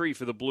Origin victory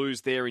for the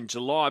Blues there in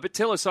July. But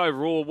tell us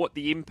overall what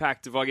the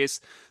impact of, I guess,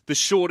 the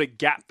shorter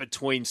gap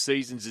between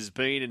seasons has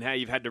been and how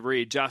you've had to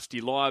readjust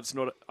your lives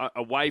not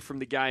away from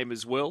the game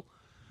as well.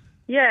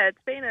 Yeah,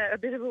 it's been a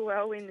bit of a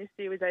whirlwind this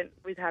year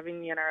with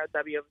having the NRLW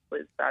obviously at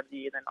the start of the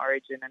year, then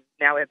Origin, and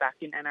now we're back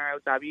in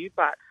NRLW.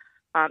 But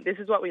this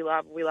is what we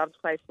love. We love to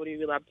play footy.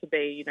 We love to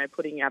be,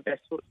 putting our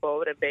best foot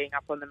forward and being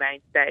up on the main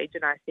stage.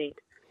 And I think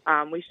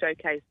we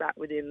showcased that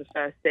within the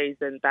first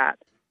season that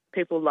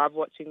people love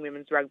watching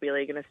Women's Rugby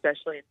League, and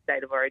especially in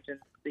State of Origin,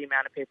 the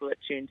amount of people that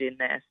tuned in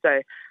there.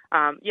 So,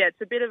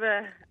 it's a bit of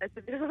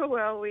a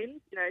whirlwind.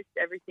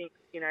 Everything's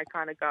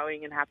kind of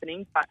going and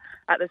happening. But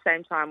at the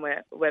same time,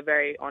 we're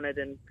very honoured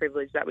and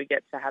privileged that we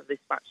get to have this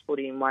much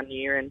footy in 1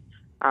 year, and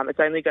it's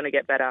only going to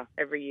get better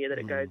every year that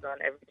it goes on.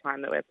 Every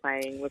time that we're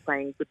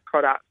playing good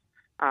product.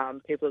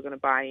 People are going to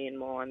buy in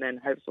more, and then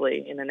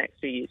hopefully in the next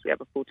few years we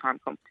have a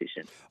full-time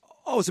competition.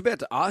 I was about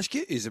to ask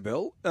you,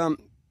 Isabelle,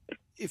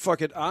 if I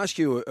could ask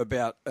you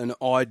about an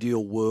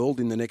ideal world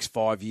in the next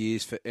 5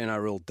 years for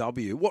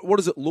NRLW, what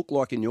does it look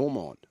like in your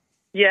mind?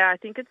 Yeah, I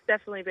think it's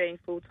definitely being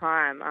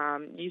full-time.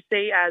 You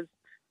see as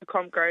the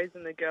comp grows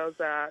and the girls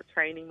are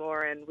training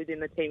more and within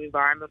the team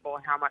environment more,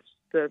 how much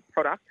the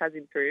product has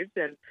improved.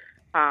 And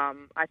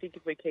I think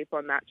if we keep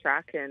on that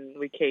track and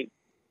we keep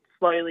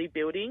slowly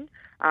building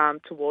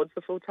towards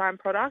the full-time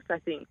product, I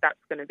think that's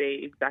going to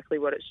be exactly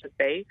what it should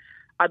be.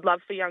 I'd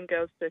love for young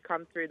girls to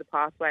come through the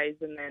pathways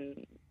and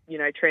then,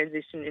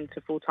 transition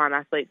into full-time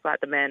athletes like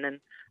the men, and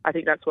I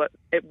think that's what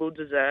it will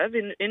deserve.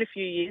 In a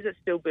few years, it's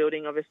still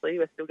building, obviously.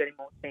 We're still getting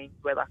more teams.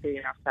 We're lucky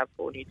enough to have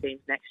 4 new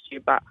teams next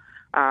year, but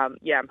I'm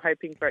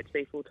hoping for it to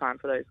be full-time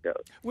for those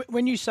girls.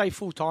 When you say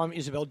full-time,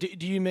 Isabelle,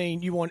 do you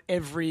mean you want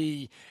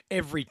every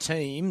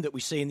team that we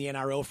see in the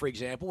NRL, for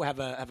example, have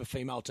a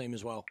female team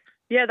as well?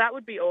 Yeah, that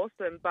would be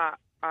awesome, but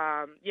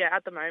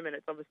at the moment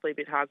it's obviously a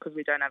bit hard because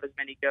we don't have as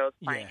many girls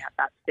playing at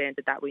that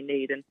standard that we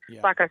need. And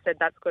like I said,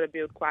 that's got to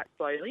build quite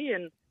slowly,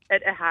 and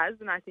it has,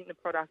 and I think the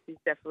product is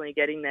definitely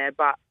getting there.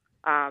 But,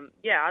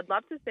 I'd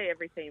love to see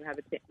every team have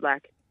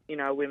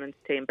a women's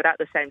team, but at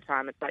the same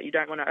time, it's like you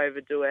don't want to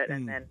overdo it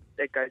and then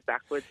it goes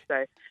backwards.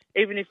 So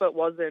even if it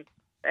wasn't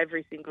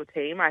every single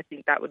team, I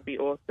think that would be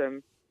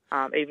awesome.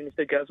 Even if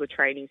the girls were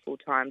training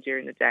full-time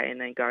during the day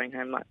and then going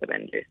home like the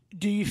men do.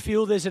 Do you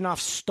feel there's enough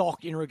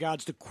stock in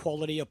regards to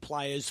quality of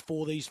players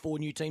for these 4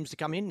 new teams to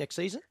come in next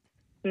season?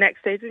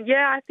 Next season?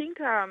 Yeah, I think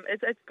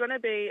it's going to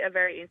be a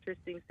very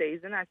interesting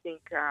season. I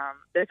think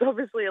there's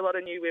obviously a lot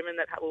of new women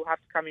that will have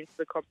to come into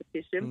the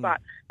competition,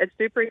 but it's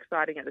super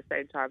exciting at the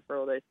same time for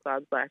all those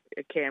clubs like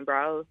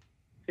Canberra.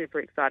 Super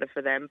excited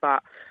for them.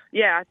 But,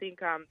 I think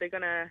they're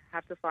going to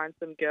have to find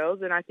some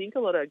girls, and I think a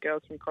lot of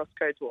girls from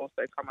cross-codes will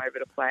also come over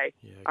to play,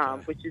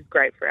 which is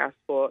great for our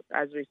sport,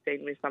 as we've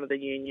seen with some of the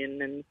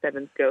Union and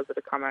Sevens girls that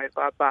have come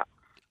over. But,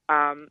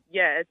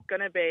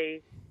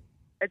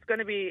 it's going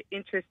to be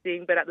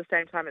interesting, but at the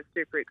same time, it's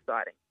super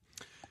exciting.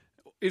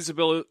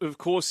 Isabelle, of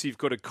course, you've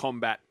got to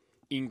combat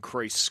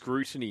increased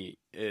scrutiny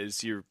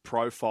as your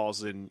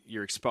profiles and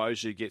your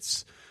exposure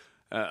gets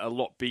a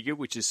lot bigger,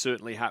 which is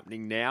certainly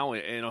happening now.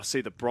 And I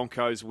see the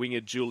Broncos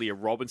winger Julia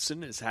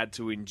Robinson has had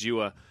to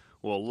endure,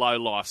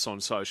 lowlifes on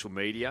social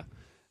media,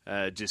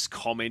 just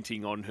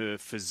commenting on her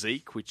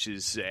physique, which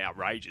is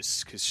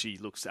outrageous because she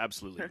looks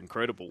absolutely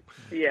incredible.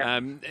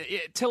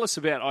 Tell us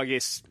about, I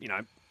guess,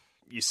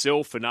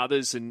 yourself and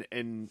others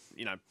and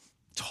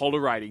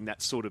tolerating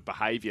that sort of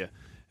behaviour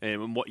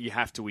and what you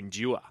have to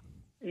endure.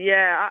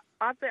 Yeah,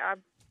 I've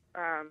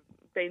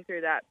been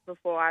through that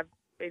before. I've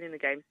been in the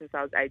game since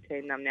I was 18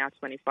 and I'm now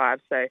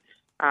 25, so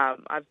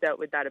I've dealt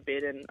with that a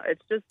bit, and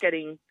it's just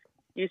getting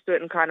used to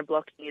it and kind of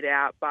blocking it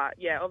out. But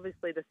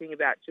obviously the thing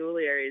about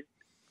Julia is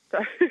So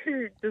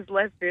just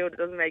left field, it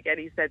doesn't make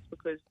any sense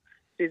because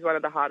she's one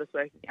of the hardest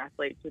working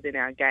athletes within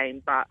our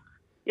game. But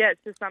yeah,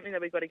 it's just something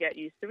that we've got to get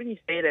used to, and you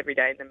see it every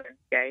day in the men's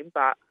game.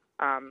 But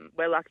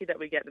we're lucky that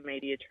we get the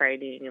media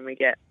training and we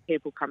get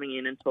people coming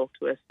in and talk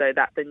to us so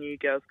that the new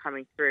girls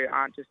coming through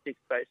aren't just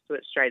exposed to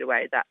it straight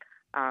away, that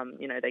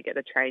they get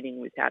the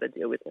training with how to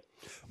deal with it.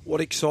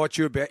 What excites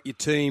you about your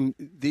team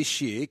this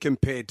year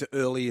compared to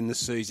early in the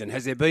season?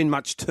 Has there been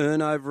much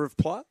turnover of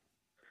player?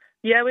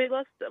 Yeah, we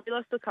lost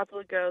a couple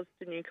of girls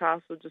to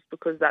Newcastle just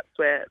because that's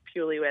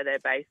purely where they're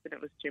based, and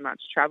it was too much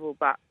travel.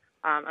 But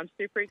I'm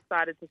super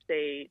excited to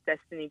see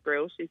Destiny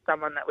Brill. She's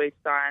someone that we've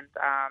signed,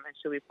 and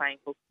she'll be playing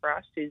hooks for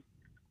us. She's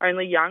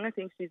only young. I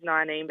think she's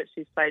 19, but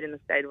she's played in the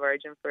State of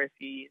Origin for a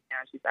few years now.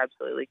 She's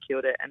absolutely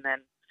killed it. And then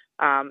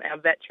our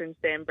veteran,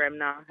 Sam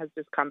Bremner, has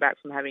just come back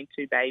from having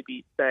 2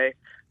 babies. So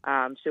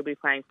she'll be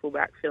playing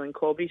fullback, filling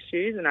Corby's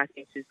shoes, and I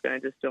think she's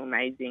going to just do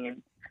amazing.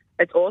 And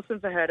it's awesome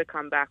for her to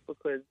come back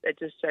because it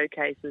just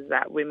showcases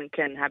that women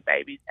can have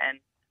babies and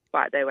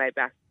fight their way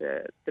back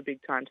to the big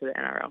time to the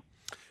NRL.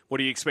 What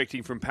are you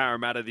expecting from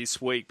Parramatta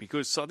this week?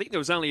 Because I think there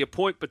was only a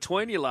point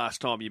between you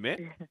last time you met.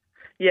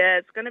 Yeah,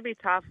 it's going to be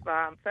tough.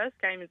 First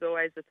game is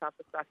always the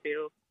toughest, I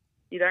feel.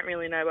 You don't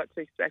really know what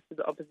to expect with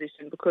the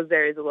opposition because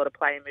there is a lot of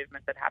player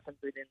movement that happens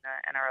within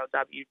the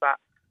NRLW. But,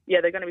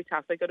 yeah, they're going to be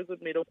tough. They've got a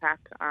good middle pack,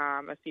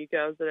 a few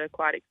girls that are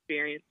quite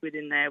experienced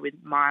within there with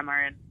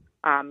Mima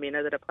and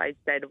Minna that have played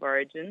State of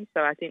Origin.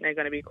 So I think they're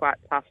going to be quite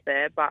tough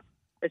there. But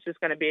it's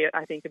just going to be,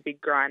 I think, a big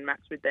grind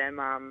match with them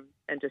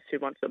and just who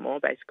wants it more,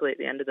 basically, at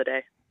the end of the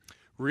day.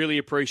 Really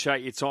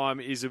appreciate your time,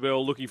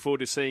 Isabelle. Looking forward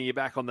to seeing you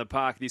back on the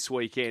park this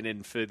weekend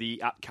and for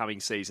the upcoming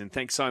season.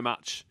 Thanks so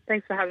much.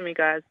 Thanks for having me,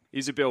 guys.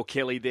 Isabelle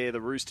Kelly there,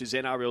 the Roosters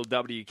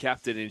NRLW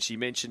captain, and she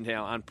mentioned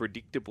how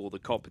unpredictable the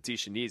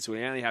competition is.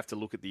 We only have to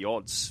look at the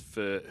odds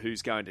for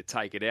who's going to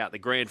take it out. The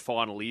grand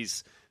final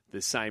is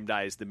the same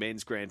day as the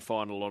men's grand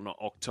final on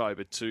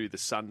October 2, the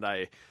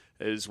Sunday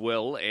as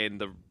well,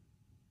 and the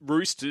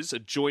Roosters are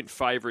joint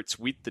favourites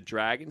with the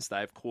Dragons.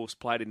 They, of course,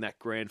 played in that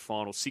grand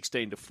final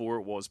 16-4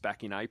 it was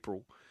back in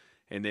April.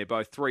 And they're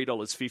both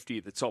 $3.50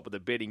 at the top of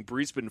the betting.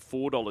 Brisbane,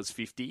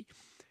 $4.50.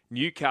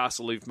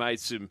 Newcastle, who've made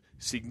some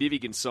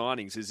significant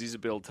signings, as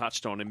Isabelle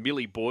touched on. And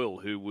Millie Boyle,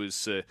 who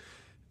was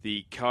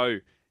the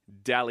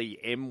co-Dally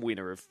M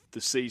winner of the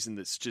season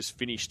that's just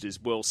finished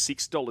as well.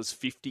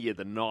 $6.50 are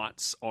the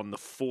Knights on the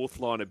fourth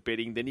line of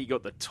betting. Then you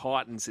got the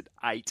Titans at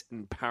 $8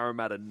 and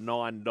Parramatta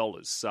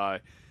 $9. So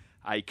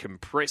a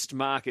compressed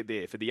market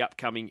there for the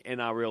upcoming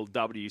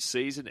NRLW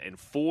season, and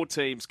 4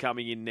 teams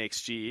coming in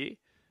next year.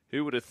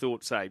 Who would have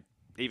thought, say,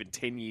 even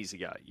 10 years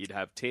ago, you'd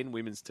have 10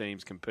 women's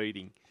teams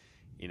competing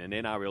in an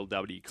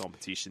NRLW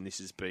competition? This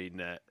has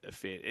been a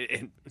fair...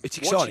 And it's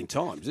exciting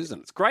times, isn't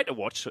it? It's great to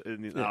watch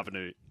in the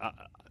afternoon.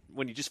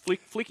 When you're just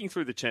flicking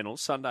through the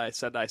channels, Sunday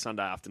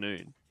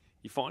afternoon,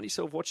 you find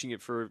yourself watching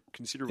it for a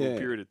considerable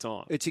period of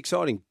time. It's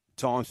exciting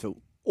times for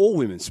all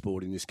women's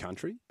sport in this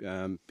country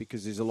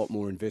because there's a lot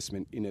more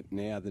investment in it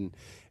now than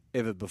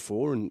ever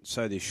before, and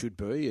so there should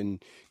be.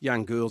 And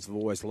young girls have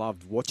always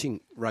loved watching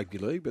rugby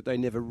league, but they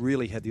never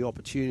really had the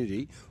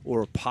opportunity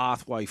or a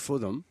pathway for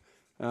them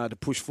to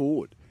push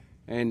forward.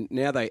 And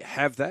now they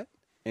have that,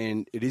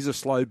 and it is a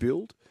slow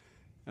build.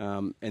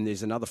 And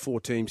there's another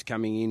 4 teams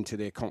coming into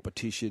their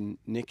competition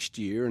next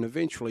year, and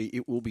eventually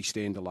it will be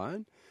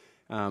standalone.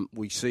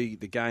 We see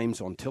the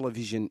games on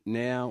television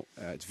now.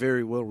 It's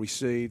very well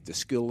received. The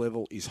skill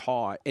level is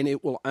high, and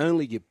it will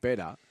only get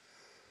better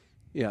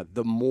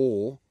the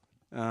more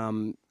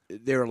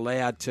they're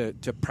allowed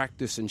to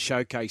practice and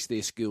showcase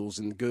their skills,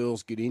 and the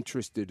girls get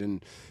interested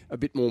and a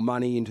bit more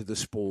money into the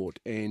sport,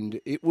 and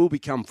it will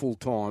become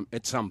full-time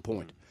at some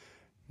point.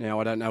 Now,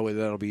 I don't know whether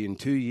that'll be in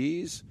 2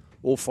 years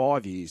or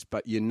 5 years,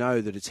 but you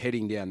know that it's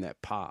heading down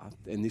that path,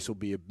 and this will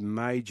be a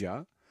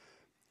major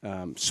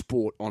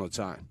sport on its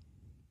own.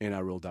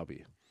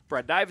 NRLW.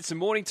 Brad Davidson,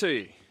 morning to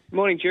you.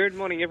 Morning, Jared.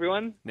 Morning,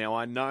 everyone. Now,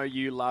 I know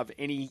you love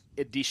any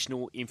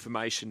additional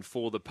information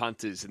for the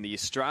punters, and the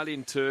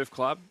Australian Turf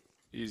Club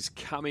is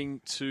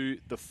coming to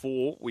the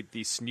fore with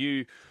this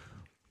new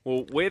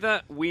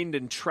weather, wind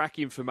and track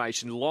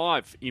information,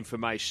 live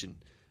information,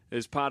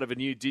 as part of a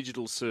new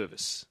digital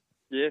service.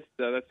 Yes,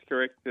 that's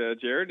correct,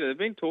 Jared. They've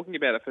been talking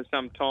about it for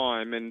some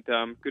time, and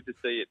good to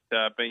see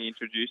it being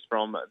introduced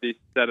from this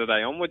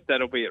Saturday onwards.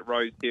 That'll be at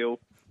Rose Hill,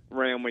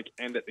 Randwick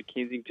and at the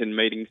Kensington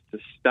meetings to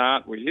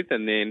start with,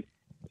 and then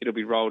it'll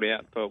be rolled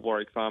out for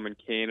Warwick Farm and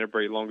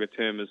Canterbury longer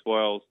term as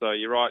well. So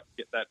you're right,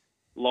 get that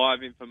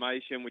live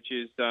information, which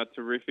is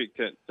terrific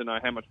to know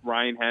how much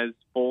rain has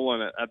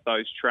fallen at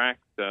those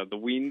tracks, the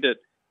wind at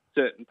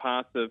certain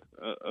parts of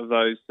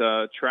those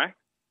tracks,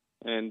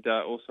 and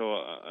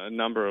also a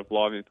number of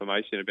live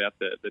information about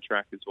the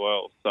track as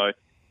well. So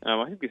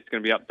I think it's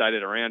going to be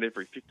updated around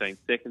every 15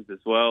 seconds as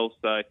well.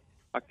 So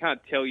I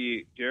can't tell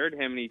you, Jared,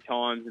 how many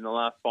times in the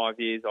last 5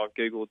 years I've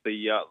Googled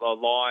the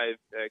live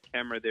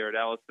camera there at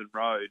Allison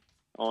Road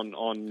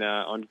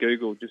on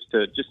Google just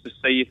to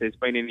see if there's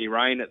been any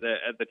rain at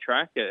the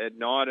track at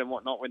night and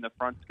whatnot when the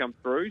fronts come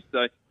through.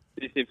 So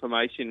this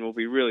information will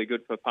be really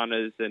good for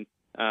punters and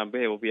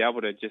we'll be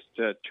able to just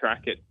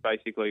track it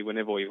basically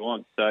whenever we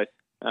want. So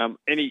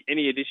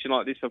any addition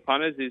like this for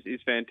punters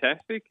is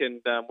fantastic,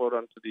 and well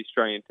done to the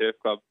Australian Turf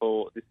Club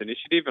for this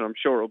initiative, and I'm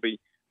sure it'll be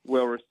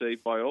well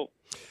received by all.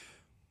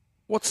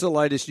 What's the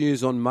latest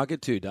news on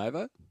Mugatoo,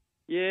 Davo?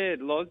 Yeah,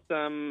 Loz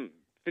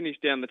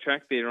finished down the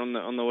track there on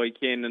the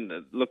weekend,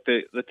 and look,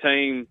 the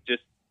team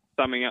just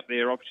summing up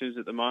their options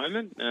at the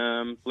moment.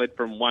 Led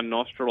from one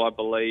nostril, I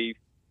believe.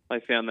 They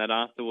found that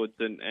afterwards,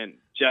 and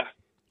just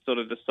sort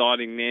of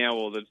deciding now,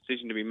 or the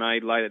decision to be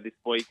made later this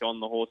week on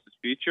the horse's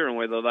future, and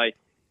whether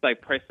they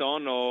press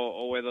on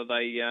or whether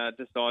they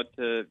decide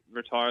to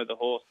retire the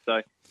horse.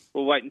 So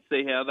we'll wait and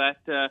see how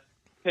that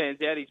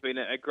pans out. He's been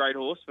a great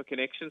horse for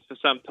Connections for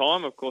some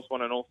time. Of course,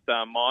 won an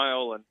All-Star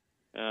Mile, and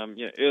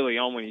early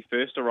on when he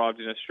first arrived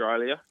in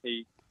Australia,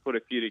 he put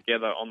a few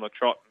together on the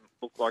trot and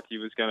looked like he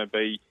was going to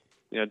be,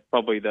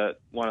 probably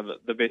one of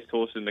the best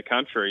horses in the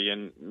country.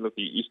 And look,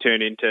 he's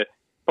turned into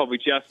probably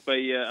just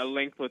be a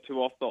length or two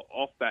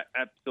off that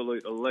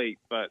absolute elite,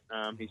 but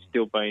he's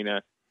still been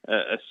a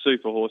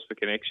super horse for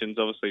Connections.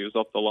 Obviously, he was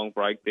off the long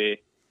break there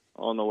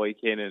on the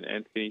weekend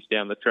and finished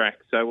down the track.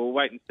 So we'll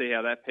wait and see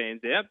how that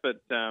pans out.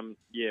 But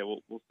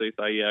we'll see if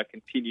they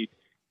continue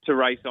to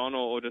race on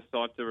or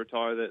decide to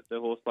retire the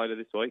horse later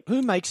this week.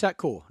 Who makes that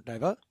call,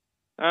 Davo?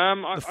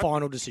 The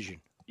final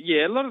decision.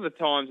 Yeah, a lot of the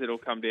times it'll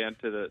come down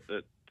to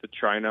the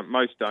trainer.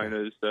 Most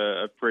owners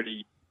are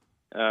pretty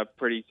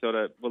sort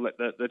of will let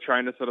the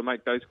trainer sort of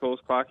make those calls,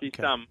 Clarkie.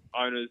 Okay. Some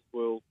owners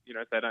will,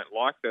 if they don't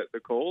like the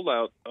call,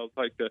 they'll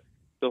take the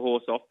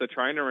horse off the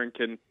trainer and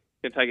can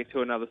take it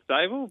to another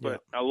stable.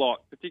 But a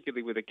lot,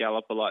 particularly with a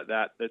galloper like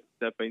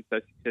that's been so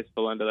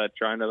successful under that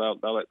trainer,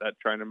 they'll let that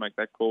trainer make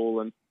that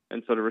call and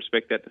sort of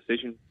respect that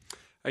decision.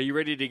 Are you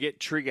ready to get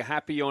trigger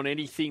happy on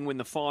anything when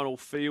the final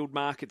field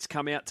markets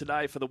come out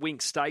today for the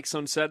Winx Stakes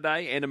on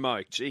Saturday?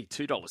 Enemo,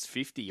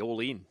 $2.50 all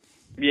in.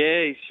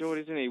 Yeah, he's short,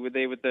 isn't he, with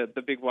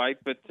the big weight.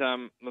 But,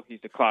 look,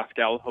 he's a class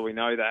galloper, we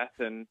know that,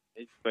 and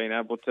he's been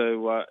able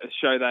to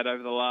show that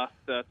over the last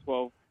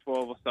 12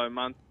 or so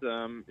months.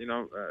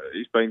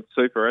 He's been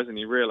super, hasn't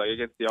he, really,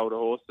 against the older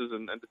horses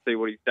and to see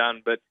what he's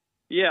done. But,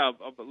 yeah,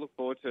 I look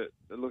forward to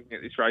looking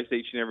at this race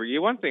each and every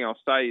year. One thing I'll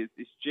say is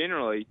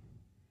generally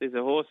there's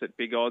a horse at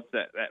big odds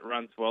that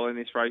runs well in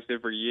this race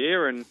every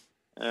year, and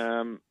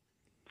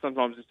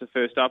sometimes it's a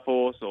first-up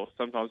horse, or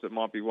sometimes it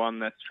might be one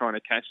that's trying to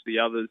catch the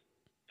others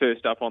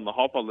first up on the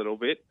hop a little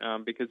bit,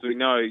 because we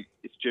know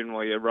it's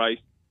generally a race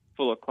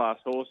full of class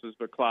horses,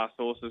 but class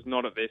horses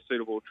not at their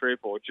suitable trip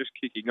or just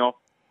kicking off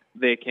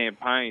their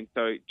campaign.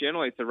 So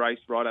generally it's a race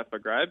right up for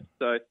grabs.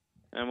 So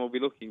we'll be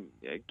looking,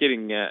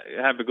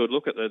 have a good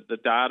look at the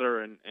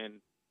data and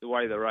the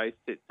way the race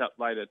sets up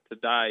later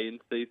today and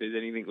see if there's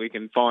anything we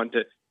can find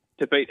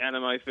to beat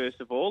Animo first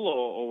of all,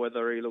 or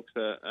whether he looks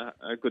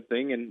a good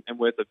thing and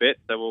worth a bet.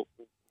 So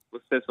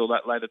we'll assess all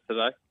that later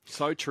today.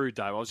 So true,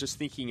 Dave. I was just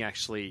thinking,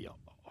 actually,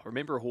 I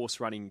remember a horse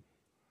running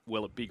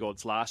well at big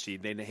odds last year,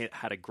 then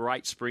had a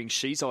great spring.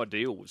 She's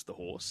Ideal was the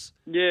horse.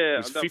 Yeah. It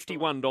was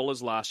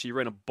 $51 last year,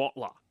 ran a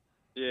bottler.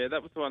 Yeah,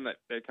 that was the one that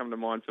come to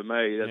mind for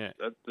me.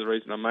 That's the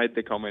reason I made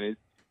the comment, is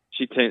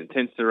she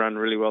tends to run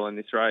really well in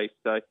this race.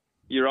 So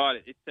you're right,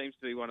 it seems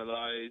to be one of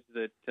those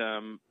that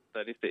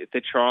if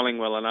they're trialling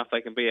well enough,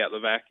 they can be out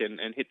the back and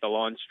hit the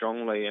line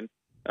strongly, and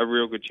a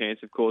real good chance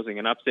of causing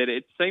an upset.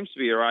 It seems to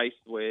be a race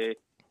where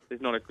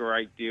there's not a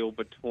great deal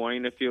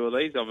between a few of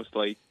these.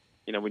 Obviously,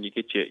 when you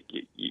get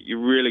your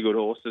really good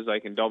horses, they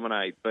can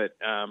dominate. But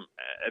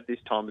at this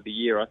time of the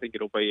year, I think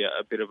it'll be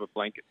a bit of a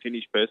blanket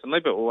finish personally,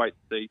 but we'll wait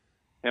to see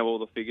how all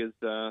the figures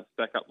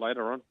stack up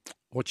later on.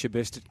 What's your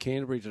best at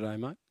Canterbury today,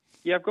 mate?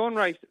 Yeah, I've gone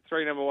race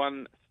 3, number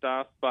 1,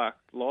 Star Spark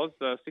Loz,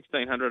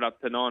 1,600 up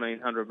to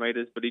 1,900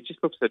 metres, but he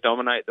just looks to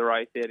dominate the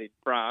race out in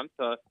front.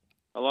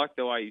 I like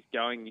the way he's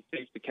going. He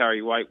seems to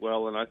carry weight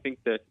well, and I think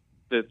that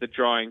the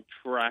drying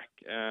track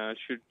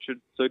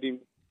should suit him.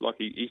 Like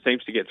he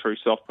seems to get through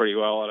soft pretty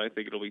well. I don't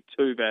think it'll be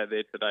too bad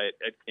there today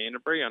at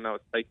Canterbury. I know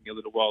it's taking a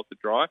little while to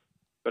dry,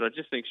 but I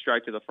just think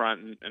straight to the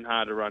front and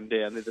hard to run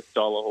down. They're the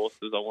style of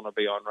horses I want to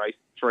be on. Race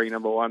 3,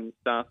 number 1,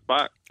 Star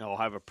Spark. I'll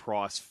have a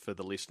price for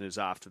the listeners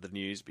after the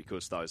news,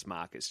 because those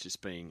markets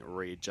just being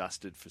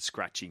readjusted for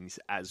scratchings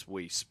as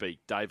we speak.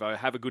 Davo,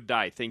 have a good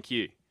day. Thank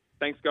you.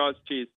 Thanks, guys. Cheers.